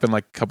only kidding. happened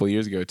like a couple of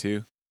years ago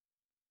too.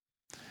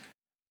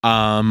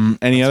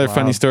 Any other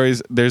funny wild.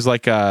 stories? There's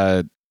like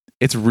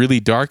it's really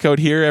dark out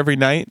here every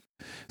night,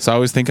 so I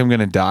always think I'm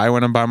gonna die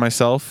when I'm by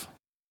myself.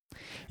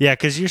 Yeah,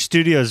 because your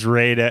studio's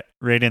right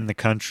in the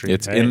country.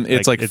 It's right?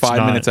 it's like 5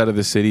 not- minutes out of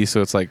the city,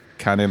 so it's like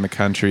kind of in the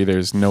country.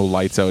 There's no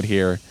lights out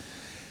here.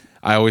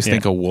 I always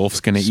think a wolf's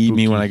gonna eat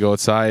me Spooky. when I go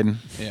outside,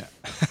 Yeah.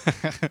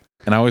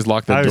 and I always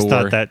lock the I always door.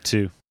 thought that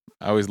too.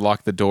 I always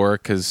lock the door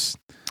because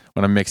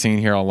when I'm mixing in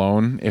here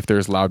alone, if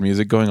there's loud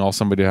music going, all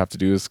somebody would have to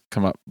do is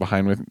come up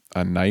behind with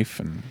a knife,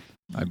 and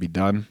I'd be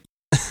done.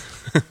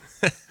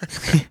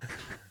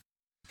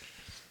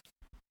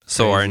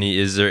 So Arnie,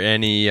 is there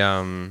any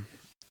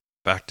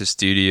back to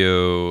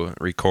studio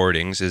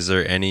recordings? Is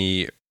there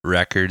any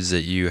records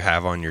that you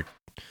have on your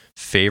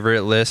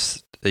favorite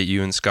list that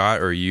you and Scott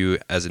or you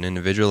as an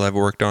individual have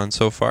worked on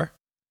so far?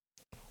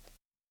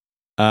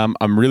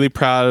 I'm really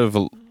proud of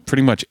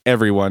pretty much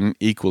everyone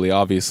equally,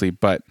 obviously,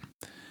 but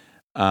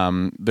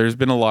there's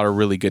been a lot of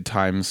really good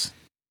times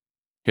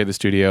here at the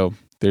studio.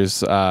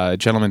 There's a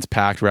Gentleman's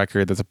Pact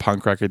record. That's a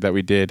punk record that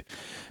we did.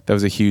 That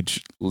was a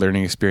huge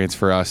learning experience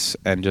for us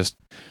and just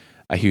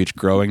a huge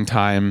growing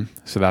time.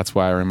 So that's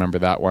why I remember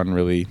that one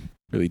really,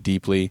 really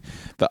deeply.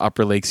 The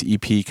Upper Lakes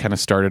EP kind of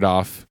started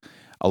off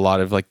a lot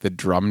of like the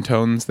drum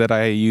tones that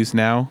I use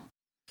now.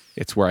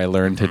 It's where I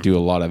learned to do a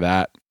lot of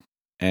that.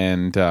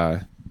 And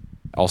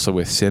also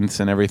with synths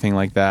and everything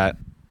like that.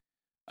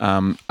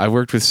 I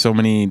worked with so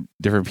many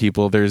different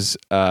people. There's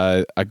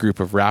a group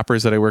of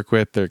rappers that I work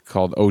with. They're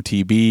called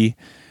OTB.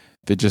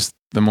 They're just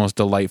the most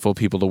delightful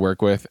people to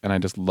work with, and I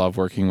just love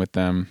working with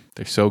them.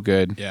 They're so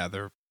good. Yeah,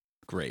 they're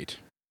great.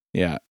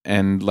 Yeah,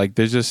 and like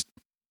there's just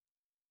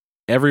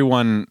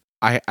everyone.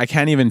 I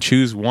can't even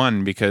choose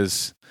one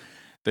because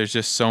there's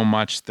just so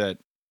much that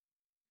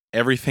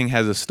everything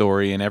has a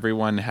story, and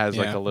everyone has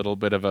like Yeah. a little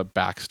bit of a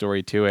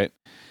backstory to it.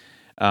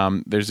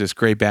 There's this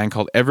great band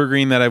called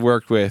Evergreen that I've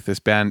worked with. This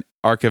band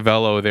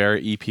Arcavello, their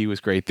EP was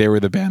great. They were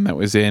the band that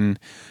was in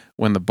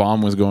when the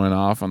bomb was going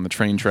off on the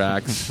train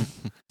tracks.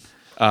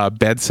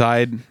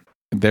 Bedside,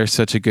 they're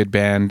such a good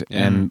band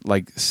and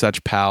like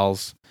such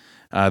pals.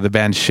 The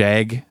band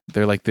Shag,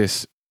 they're like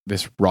this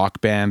rock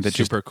band that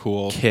Super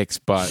cool. just kicks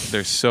butt.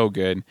 They're so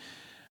good.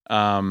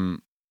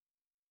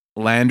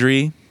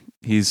 Landry,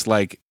 he's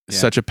like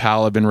such a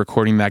pal. I've been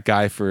recording that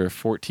guy for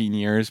 14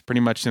 years,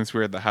 pretty much since we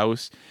were at the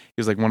house. He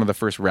was like one of the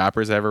first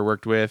rappers I ever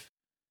worked with.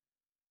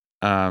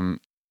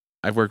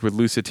 I've worked with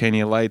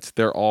Lusitania Lights.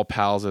 They're all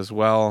pals as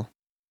well.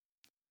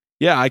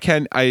 Yeah,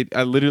 I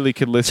literally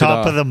could list it Top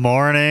off. of the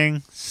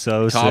morning,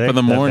 so Top sick. of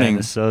the That band Morning.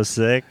 is so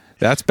sick.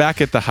 That's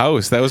back at the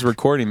house. That was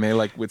recording. They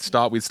like we'd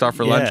stop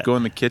for lunch, Yeah. go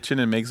in the kitchen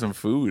and make some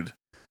food.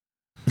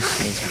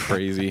 That's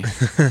crazy.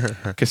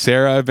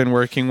 Casera I've been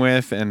working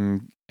with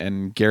and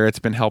Garrett's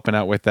been helping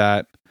out with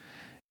that.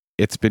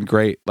 It's been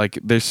great. Like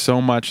there's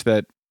so much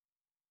that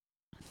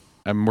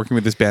I'm working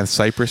with this band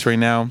Cypress right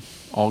now.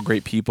 All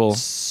great people.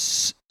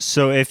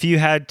 So if you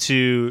had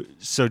to,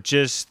 so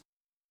just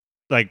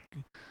like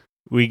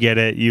we get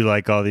it, you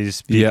like all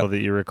these people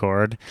that you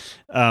record,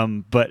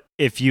 but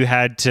if you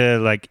had to,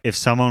 like, if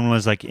someone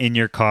was like in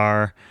your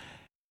car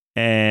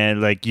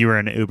and like you were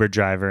an Uber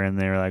driver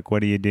and they were like, what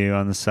do you do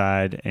on the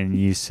side? And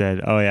you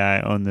said, oh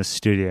yeah, I own this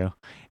studio.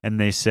 And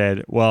they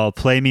said, well,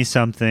 play me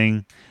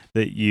something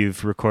that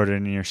you've recorded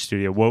in your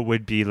studio. What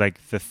would be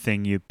like the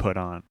thing you'd put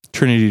on?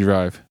 Trinity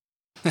Drive.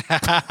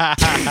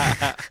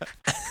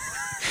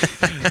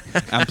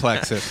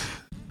 Amplexus.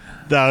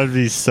 That would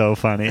be so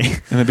funny.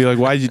 And they'd be like,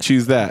 why'd you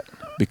choose that?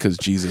 Because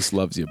Jesus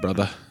loves you,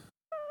 brother.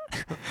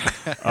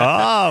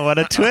 Oh, what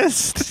a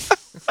twist.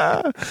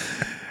 I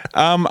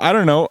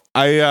don't know.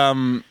 I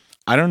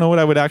don't know what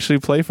I would actually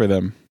play for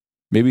them.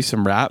 Maybe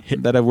some rap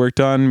that I've worked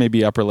on,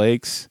 maybe Upper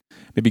Lakes,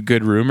 maybe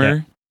Good Rumor.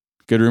 Yeah.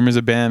 Good Rumor's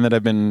a band that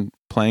I've been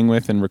playing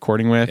with and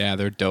recording with. Yeah,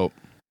 they're dope.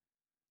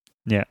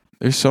 Yeah.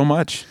 There's so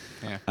much.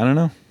 Yeah. I don't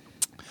know.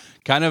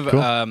 Kind of,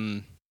 Cool.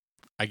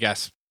 I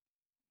guess,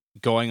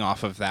 going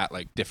off of that,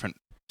 like different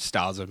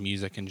styles of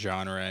music and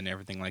genre and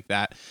everything like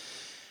that.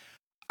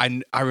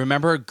 I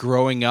remember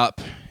growing up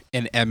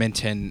in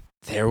Edmonton,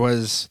 there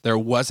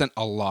wasn't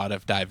a lot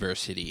of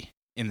diversity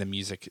in the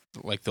music,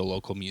 like the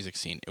local music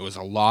scene. It was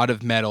a lot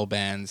of metal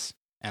bands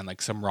and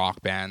like some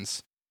rock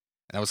bands.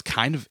 And that was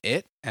kind of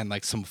it, and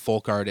like some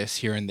folk artists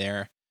here and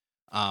there.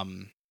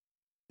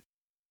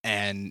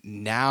 And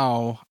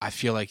now I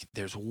feel like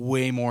there's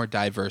way more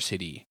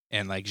diversity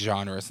in like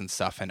genres and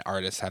stuff and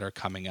artists that are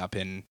coming up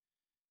in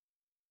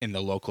the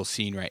local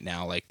scene right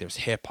now. Like there's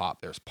hip hop,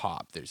 there's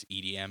pop, there's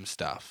EDM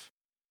stuff.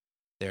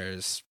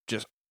 There's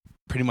just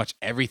pretty much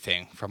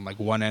everything from like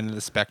one end of the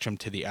spectrum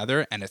to the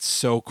other. And it's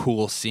so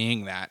cool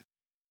seeing that,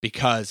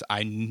 because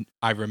I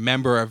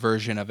remember a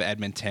version of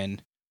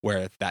Edmonton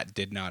where that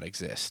did not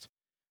exist.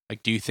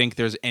 Like, do you think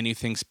there's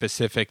anything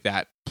specific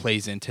that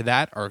plays into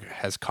that or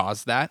has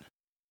caused that?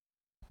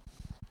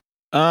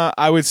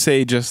 I would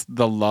say just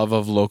the love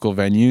of local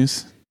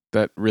venues.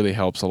 That really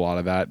helps a lot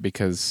of that,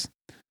 because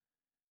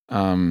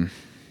and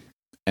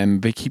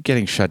they keep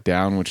getting shut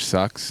down, which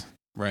sucks.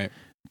 Right.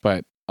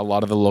 But a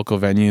lot of the local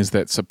venues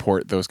that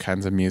support those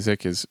kinds of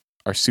music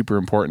are super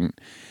important.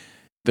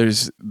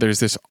 There's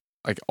this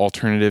like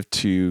alternative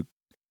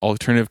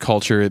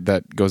culture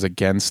that goes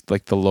against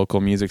like the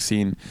local music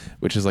scene,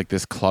 which is like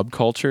this club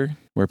culture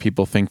where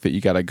people think that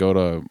you got to go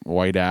to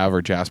White Ave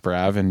or Jasper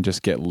Ave and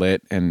just get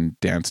lit and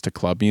dance to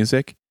club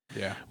music.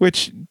 Yeah.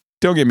 Which,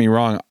 don't get me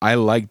wrong, I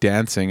like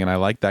dancing and I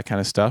like that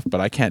kind of stuff,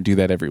 but I can't do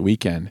that every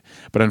weekend.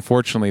 But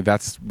unfortunately,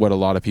 that's what a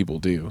lot of people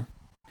do.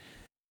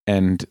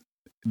 And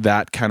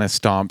that kind of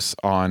stomps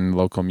on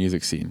local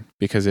music scene,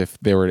 because if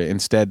they were to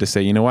instead to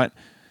say, you know what,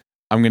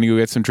 I'm going to go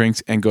get some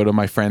drinks and go to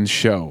my friend's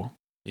show.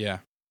 Yeah.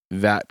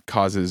 That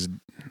causes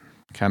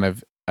kind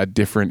of a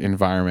different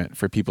environment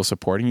for people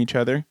supporting each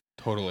other.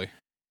 Totally.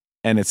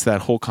 And it's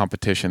that whole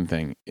competition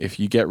thing. If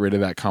you get rid of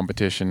that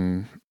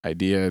competition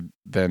idea,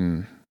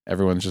 then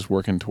everyone's just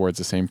working towards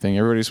the same thing.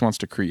 Everybody just wants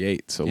to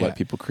create, so Yeah. let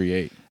people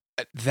create.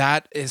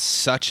 That is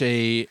such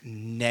a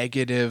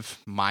negative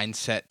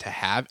mindset to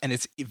have, and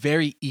it's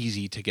very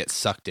easy to get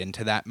sucked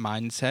into that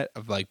mindset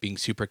of like being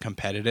super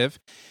competitive.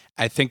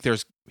 I think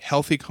there's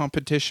healthy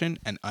competition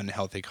and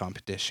unhealthy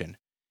competition.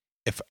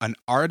 If an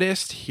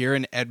artist here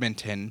in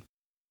Edmonton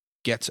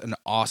gets an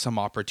awesome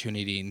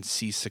opportunity and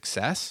sees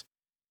success,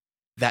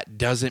 that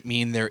doesn't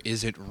mean there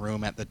isn't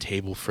room at the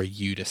table for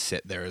you to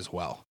sit there as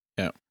well.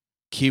 Yeah.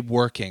 Keep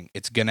working.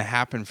 It's going to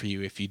happen for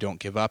you if you don't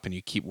give up and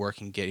you keep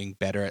working, getting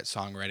better at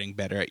songwriting,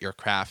 better at your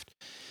craft.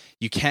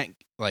 You can't,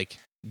 like,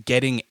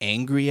 getting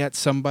angry at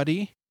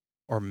somebody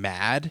or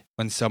mad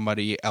when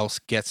somebody else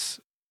gets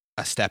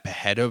a step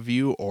ahead of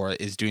you or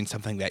is doing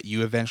something that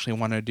you eventually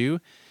want to do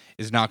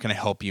is not going to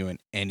help you in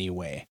any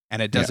way.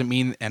 And it doesn't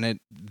mean,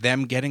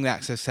 them getting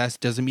that success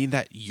doesn't mean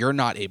that you're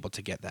not able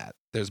to get that.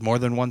 There's more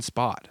than one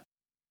spot.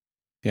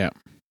 Yeah.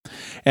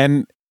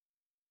 And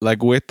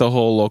like with the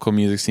whole local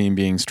music scene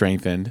being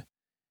strengthened,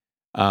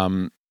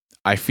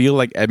 I feel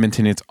like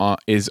Edmonton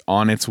is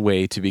on its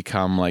way to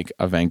become like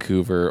a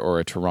Vancouver or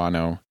a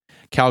Toronto.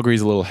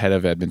 Calgary's a little ahead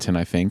of Edmonton,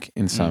 I think,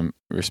 in some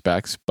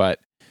respects, but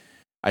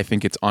I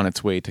think it's on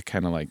its way to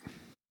kind of like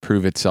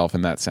prove itself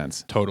in that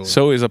sense. Totally.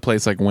 So is a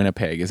place like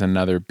Winnipeg, is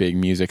another big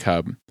music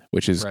hub,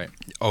 which is Right.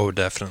 Oh,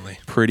 definitely.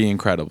 pretty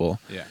incredible.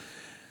 Yeah.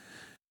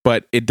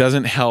 But it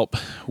doesn't help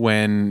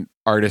when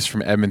artists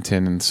from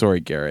Edmonton, and sorry,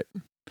 Garrett,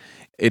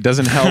 it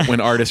doesn't help when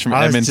artists from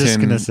I was just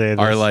Edmonton gonna say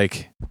are this.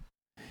 like,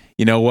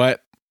 you know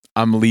what?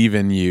 I'm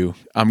leaving you.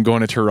 I'm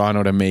going to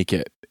Toronto to make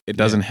it. It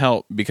doesn't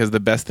help, because the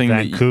best thing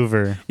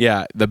Vancouver.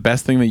 the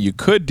best thing that you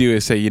could do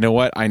is say, you know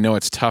what? I know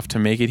it's tough to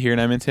make it here in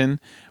Edmonton,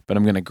 but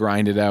I'm going to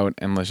grind it out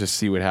and let's just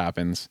see what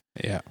happens.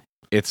 Yeah.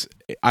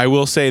 I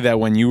will say that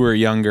when you were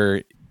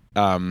younger,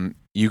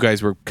 you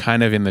guys were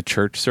kind of in the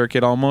church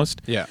circuit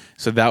almost. Yeah.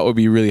 So that would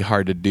be really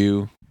hard to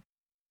do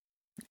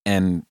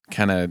and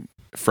kind of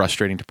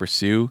frustrating to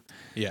pursue.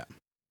 Yeah.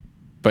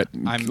 But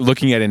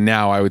looking at it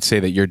now, I would say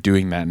that you're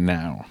doing that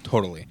now.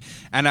 Totally.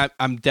 And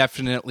I'm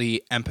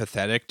definitely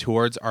empathetic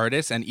towards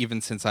artists. And even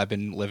since I've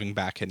been living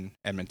back in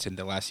Edmonton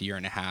the last year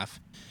and a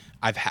half,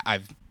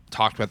 I've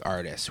talked with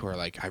artists who are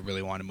like, I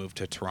really want to move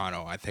to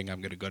Toronto. I think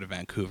I'm going to go to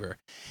Vancouver.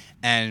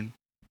 And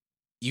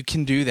you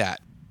can do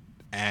that.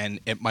 And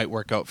it might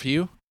work out for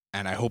you.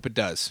 And I hope it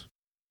does.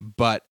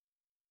 But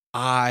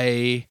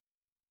a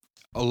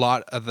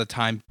lot of the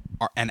time,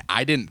 and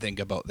I didn't think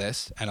about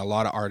this, and a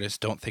lot of artists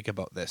don't think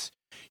about this.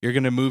 You're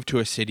going to move to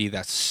a city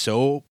that's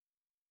so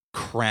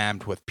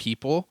crammed with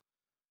people,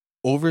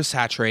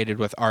 oversaturated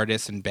with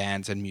artists and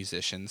bands and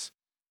musicians,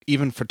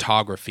 even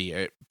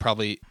photography.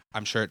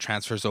 I'm sure it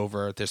transfers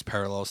over. There's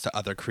parallels to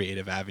other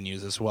creative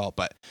avenues as well.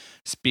 But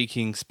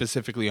speaking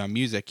specifically on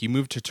music, you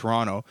move to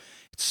Toronto,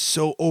 it's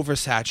so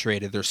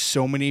oversaturated. There's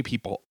so many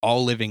people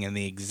all living in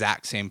the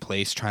exact same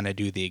place, trying to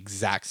do the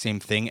exact same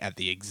thing at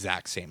the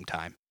exact same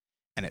time.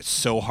 And it's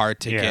so hard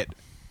to get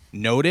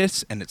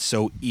noticed, and it's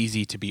so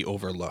easy to be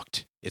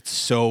overlooked.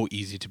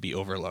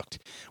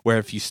 Where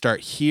if you start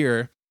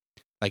here,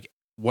 like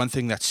one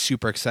thing that's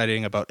super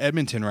exciting about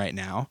Edmonton right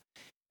now,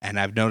 and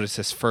I've noticed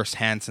this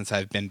firsthand since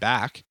I've been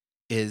back,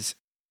 is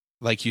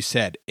like you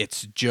said,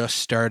 it's just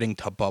starting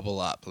to bubble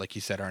up. Like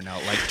you said,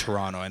 Arnell, like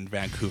Toronto and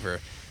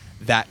Vancouver,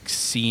 that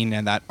scene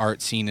and that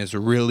art scene is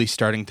really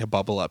starting to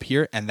bubble up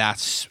here. And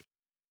that's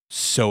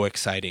so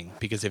exciting,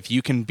 because if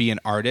you can be an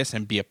artist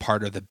and be a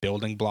part of the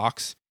building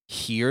blocks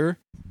here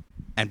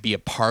and be a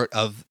part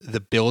of the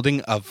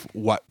building of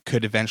what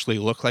could eventually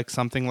look like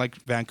something like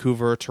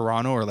Vancouver or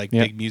Toronto or like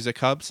big music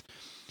hubs,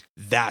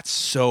 that's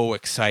so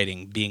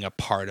exciting, being a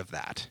part of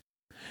that.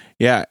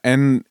 Yeah,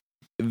 and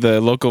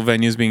the local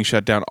venues being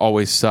shut down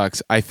always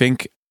sucks. I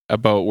think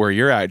about where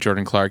you're at,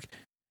 Jordan Clark,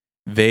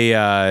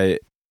 the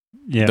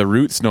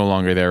Root's no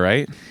longer there,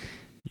 right?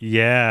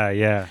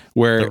 Yeah.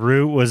 Where the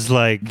Root was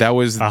like that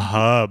was a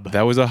hub.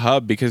 That was a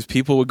hub because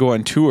people would go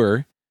on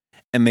tour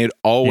and they'd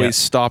always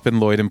stop in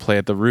Lloyd and play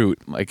at the Root.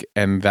 Like,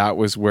 and that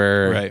was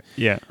where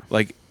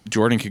like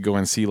Jordan could go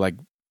and see like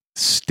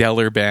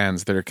stellar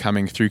bands that are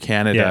coming through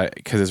Canada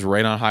because it's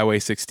right on Highway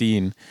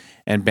 16,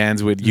 and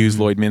bands would use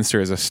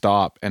Lloydminster as a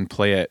stop and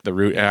play at the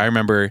Root. And I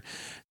remember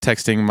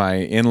texting my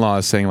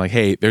in-laws saying like,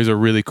 hey, there's a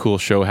really cool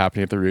show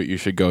happening at the Root, you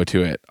should go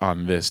to it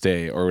on this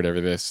day or whatever,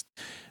 this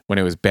when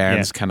it was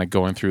bands kind of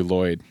going through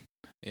Lloyd.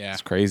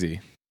 It's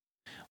crazy.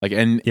 Like,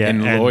 and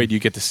Lloyd, you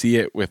get to see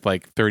it with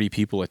like 30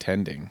 people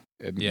attending,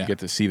 and you get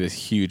to see this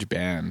huge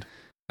band.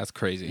 That's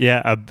crazy.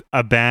 Yeah,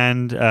 a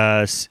band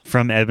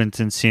from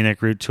Edmonton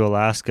Scenic Route to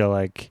Alaska,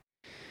 like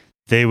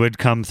they would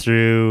come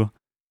through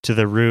to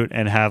the Route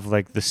and have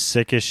like the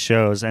sickest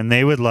shows, and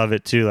they would love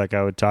it too. Like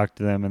I would talk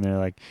to them and they're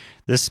like,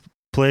 this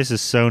place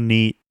is so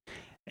neat.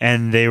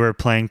 And they were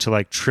playing to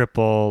like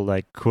triple,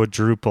 like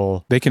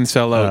quadruple. They can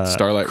sell out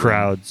Starlight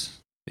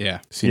crowds. Room.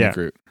 Scenic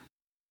Route.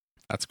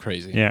 That's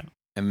crazy. Yeah.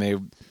 And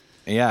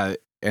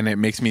and it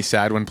makes me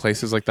sad when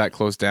places like that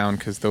close down,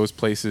 because those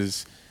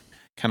places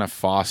kind of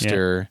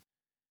foster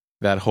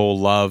that whole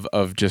love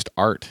of just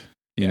art,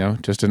 you know,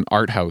 just an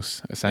art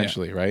house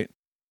essentially, right?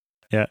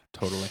 Yeah,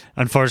 totally.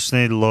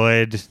 Unfortunately,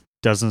 Lloyd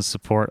doesn't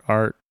support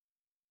art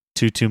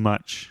too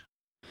much.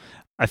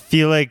 I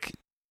feel like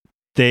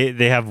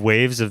they have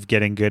waves of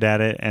getting good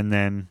at it and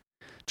then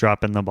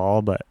dropping the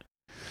ball, but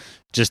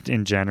just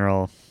in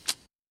general,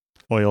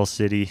 Oil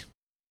City.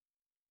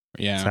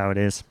 Yeah. That's how it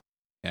is.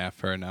 Yeah,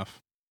 fair enough.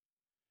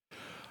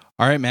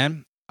 All right,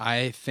 man.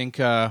 I think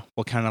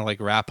we'll kind of like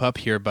wrap up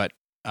here, but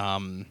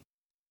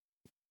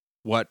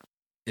what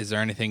is there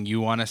anything you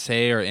want to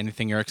say or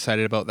anything you're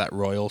excited about that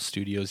Royal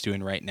Studio is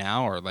doing right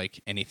now, or like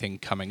anything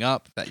coming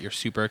up that you're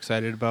super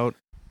excited about?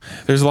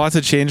 There's lots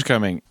of change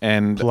coming,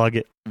 and plug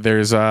it.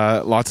 There's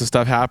lots of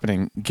stuff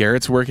happening.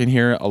 Garrett's working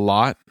here a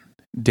lot.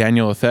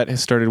 Daniel Othet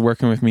has started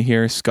working with me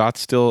here. Scott's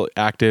still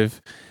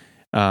active.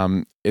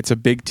 It's a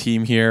big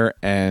team here,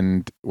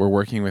 and we're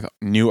working with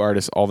new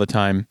artists all the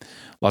time.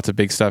 Lots of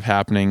big stuff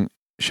happening.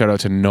 Shout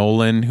out to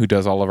Nolan, who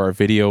does all of our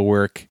video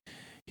work.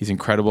 He's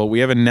incredible.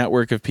 We have a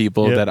network of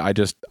people that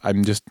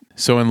I'm just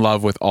so in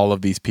love with all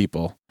of these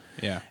people.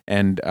 Yeah.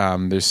 And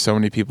there's so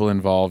many people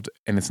involved,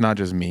 and it's not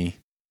just me.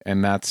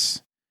 And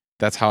that's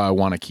how I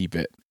want to keep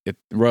it.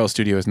 Royal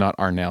Studio is not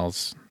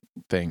Arnell's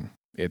thing.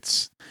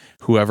 It's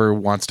whoever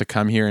wants to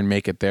come here and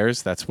make it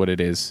theirs. That's what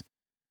it is.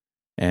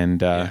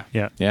 And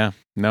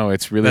no,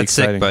 it's really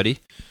exciting. Sick, buddy.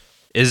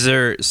 Is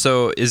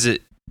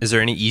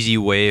there any easy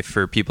way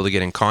for people to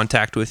get in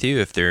contact with you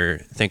if they're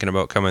thinking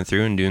about coming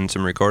through and doing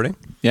some recording?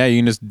 Yeah, you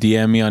can just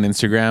DM me on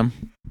Instagram.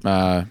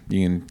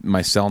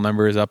 My cell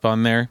number is up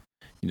on there.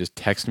 You can just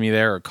text me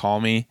there or call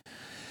me.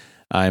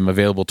 I'm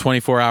available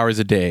 24 hours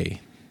a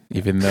day,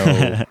 even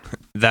though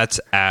that's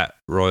at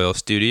Royal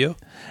Studio.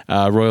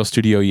 Royal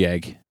Studio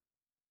Yeg.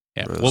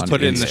 Yeah, we'll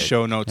put it in the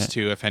show notes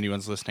too if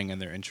anyone's listening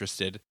and they're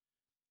interested.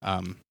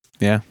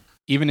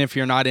 even if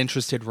you're not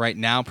interested right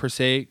now per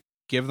se,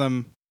 give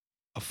them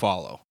a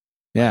follow.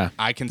 Yeah.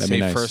 I can that'd say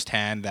be nice.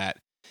 firsthand that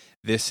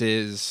this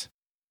is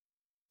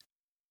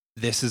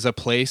a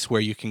place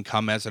where you can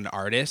come as an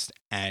artist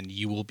and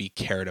you will be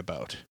cared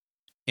about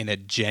in a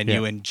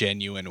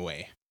genuine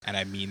way. And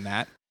I mean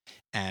that.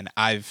 And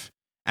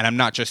I'm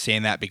not just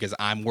saying that because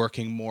I'm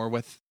working more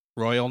with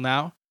Royal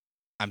now.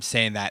 I'm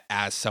saying that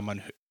as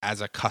someone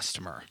as a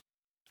customer.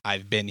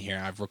 I've been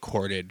here. I've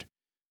recorded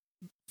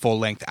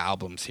full-length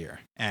albums here,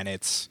 and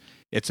it's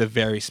a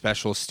very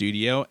special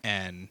studio,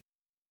 and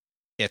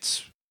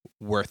it's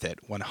worth it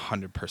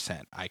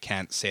 100%. I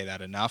can't say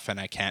that enough, and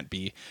I can't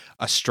be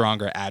a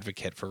stronger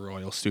advocate for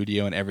Royal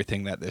Studio and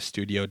everything that this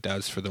studio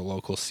does for the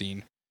local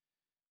scene.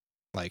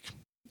 Like,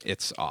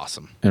 it's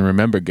awesome. And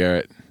remember,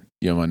 Garrett,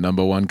 you're my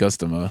number one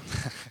customer.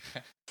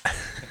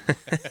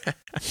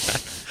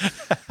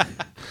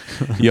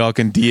 Y'all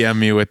can DM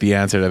me with the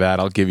answer to that.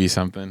 I'll give you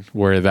something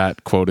where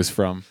that quote is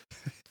from.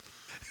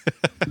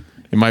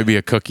 It might be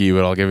a cookie,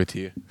 but I'll give it to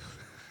you.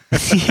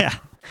 Yeah.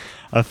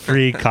 A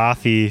free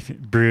coffee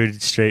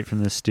brewed straight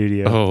from the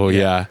studio. Oh,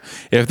 yeah.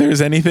 If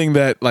there's anything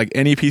that, like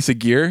any piece of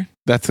gear,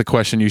 that's the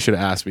question you should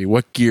ask me.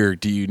 What gear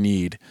do you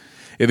need?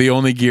 The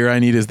only gear I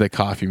need is the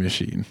coffee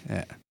machine.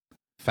 Yeah.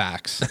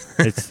 Facts.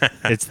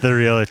 It's the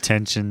real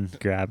attention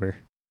grabber.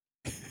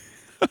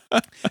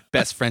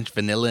 Best French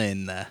vanilla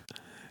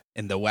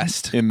in the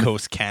West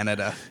Coast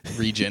Canada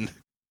region.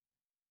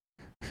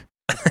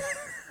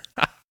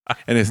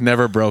 And it's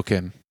never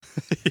broken.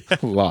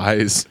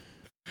 Lies.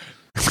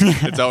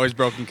 It's always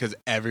broken because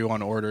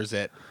everyone orders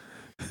it.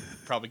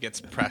 Probably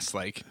gets pressed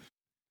like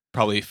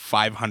probably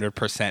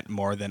 500%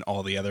 more than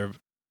all the other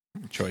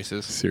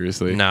choices.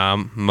 Seriously. Nah,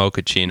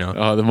 mochaccino.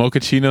 Oh, the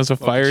mochaccino's a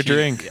fire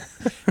drink. Yeah.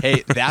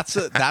 Hey, that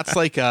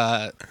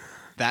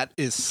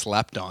is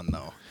slept on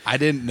though. I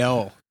didn't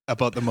know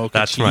about the mochaccino.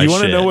 That's my You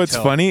want to shit. know what's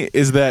funny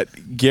is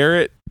that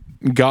Garrett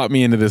got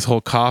me into this whole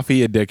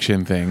coffee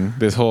addiction thing,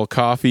 this whole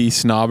coffee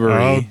snobbery.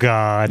 Oh,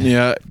 God.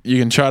 Yeah, you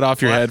can shut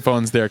off your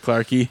headphones there,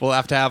 Clarky. We'll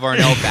have to have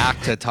Arnell back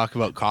to talk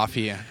about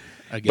coffee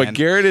again. But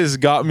Garrett has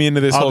got me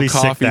into this I'll whole be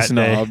sick coffee that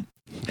snob. day.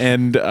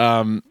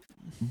 And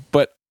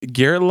but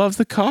Garrett loves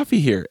the coffee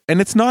here. And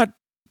it's not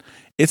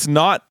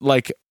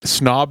like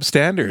snob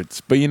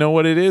standards, but you know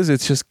what it is?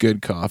 It's just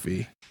good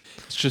coffee.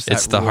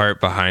 It's the heart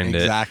behind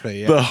it.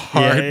 Exactly. Yeah. The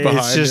heart behind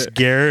it's just it.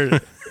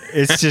 Garrett.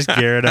 It's just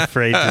Garrett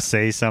afraid to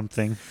say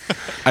something.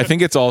 I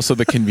think it's also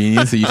the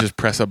convenience that you just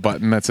press a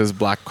button that says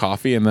black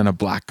coffee and then a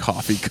black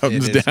coffee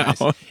comes It is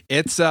down.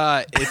 nice.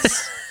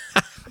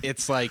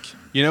 It's like,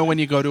 you know, when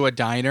you go to a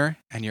diner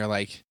and you're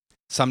like,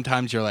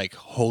 sometimes you're like,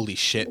 holy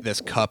shit,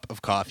 this cup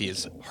of coffee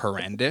is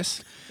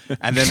horrendous.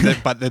 And then,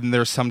 but then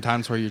there's some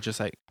times where you're just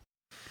like,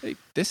 hey,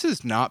 this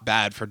is not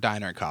bad for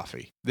diner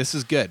coffee. This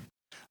is good.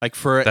 Like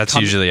That's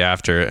usually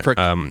after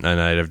a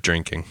night of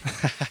drinking.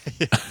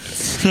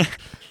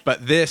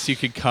 But this, you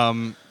could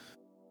come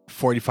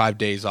 45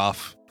 days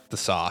off the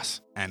sauce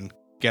and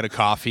get a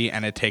coffee,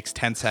 and it takes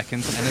 10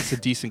 seconds, and it's a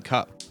decent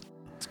cup.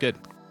 It's good.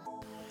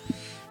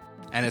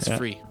 And it's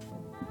free.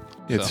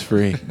 It's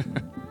free.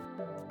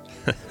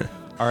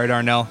 All right,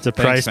 Arnell. It's a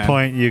price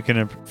point you can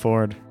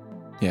afford.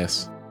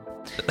 Yes.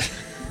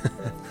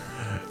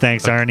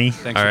 Thanks, Arnie.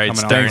 Thanks All for right,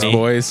 coming on. Thanks, Arnie.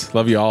 boys.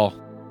 Love you all.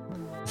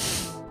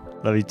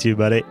 Love you too,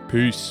 buddy.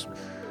 Peace.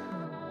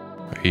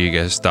 Are you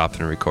guys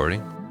stopping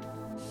recording?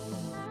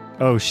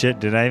 Oh shit,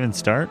 did I even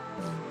start?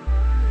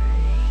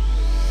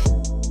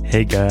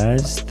 Hey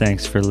guys,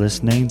 thanks for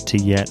listening to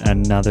yet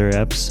another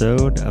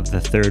episode of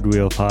the Third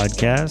Wheel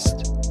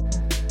Podcast.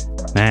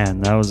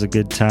 Man, that was a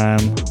good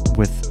time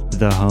with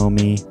the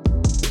homie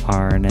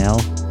RNL.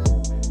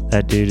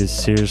 That dude is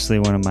seriously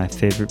one of my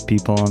favorite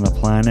people on the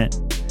planet.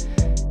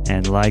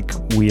 And like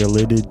we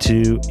alluded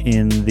to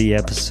in the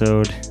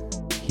episode,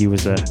 he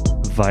was a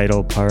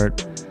vital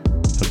part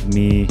of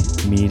me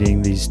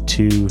meeting these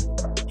two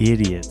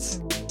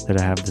idiots that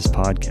I have this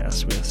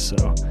podcast with.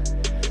 So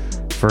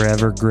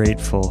forever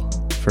grateful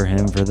for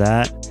him for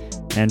that,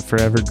 and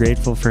forever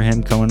grateful for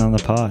him coming on the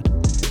pod.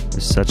 It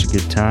was such a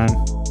good time.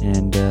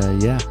 And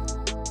yeah,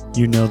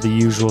 you know the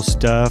usual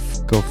stuff.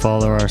 Go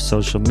follow our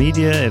social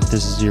media if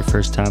this is your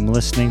first time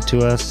listening to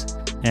us,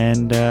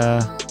 and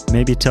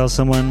maybe tell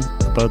someone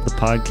about the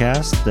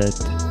podcast that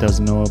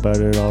doesn't know about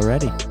it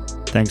already.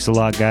 Thanks a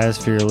lot, guys,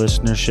 for your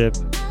listenership.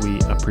 We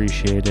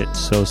appreciate it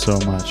so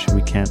much.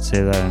 We can't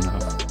say that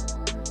enough.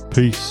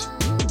 Peace.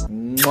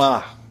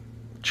 Mwah.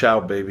 Ciao,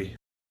 baby.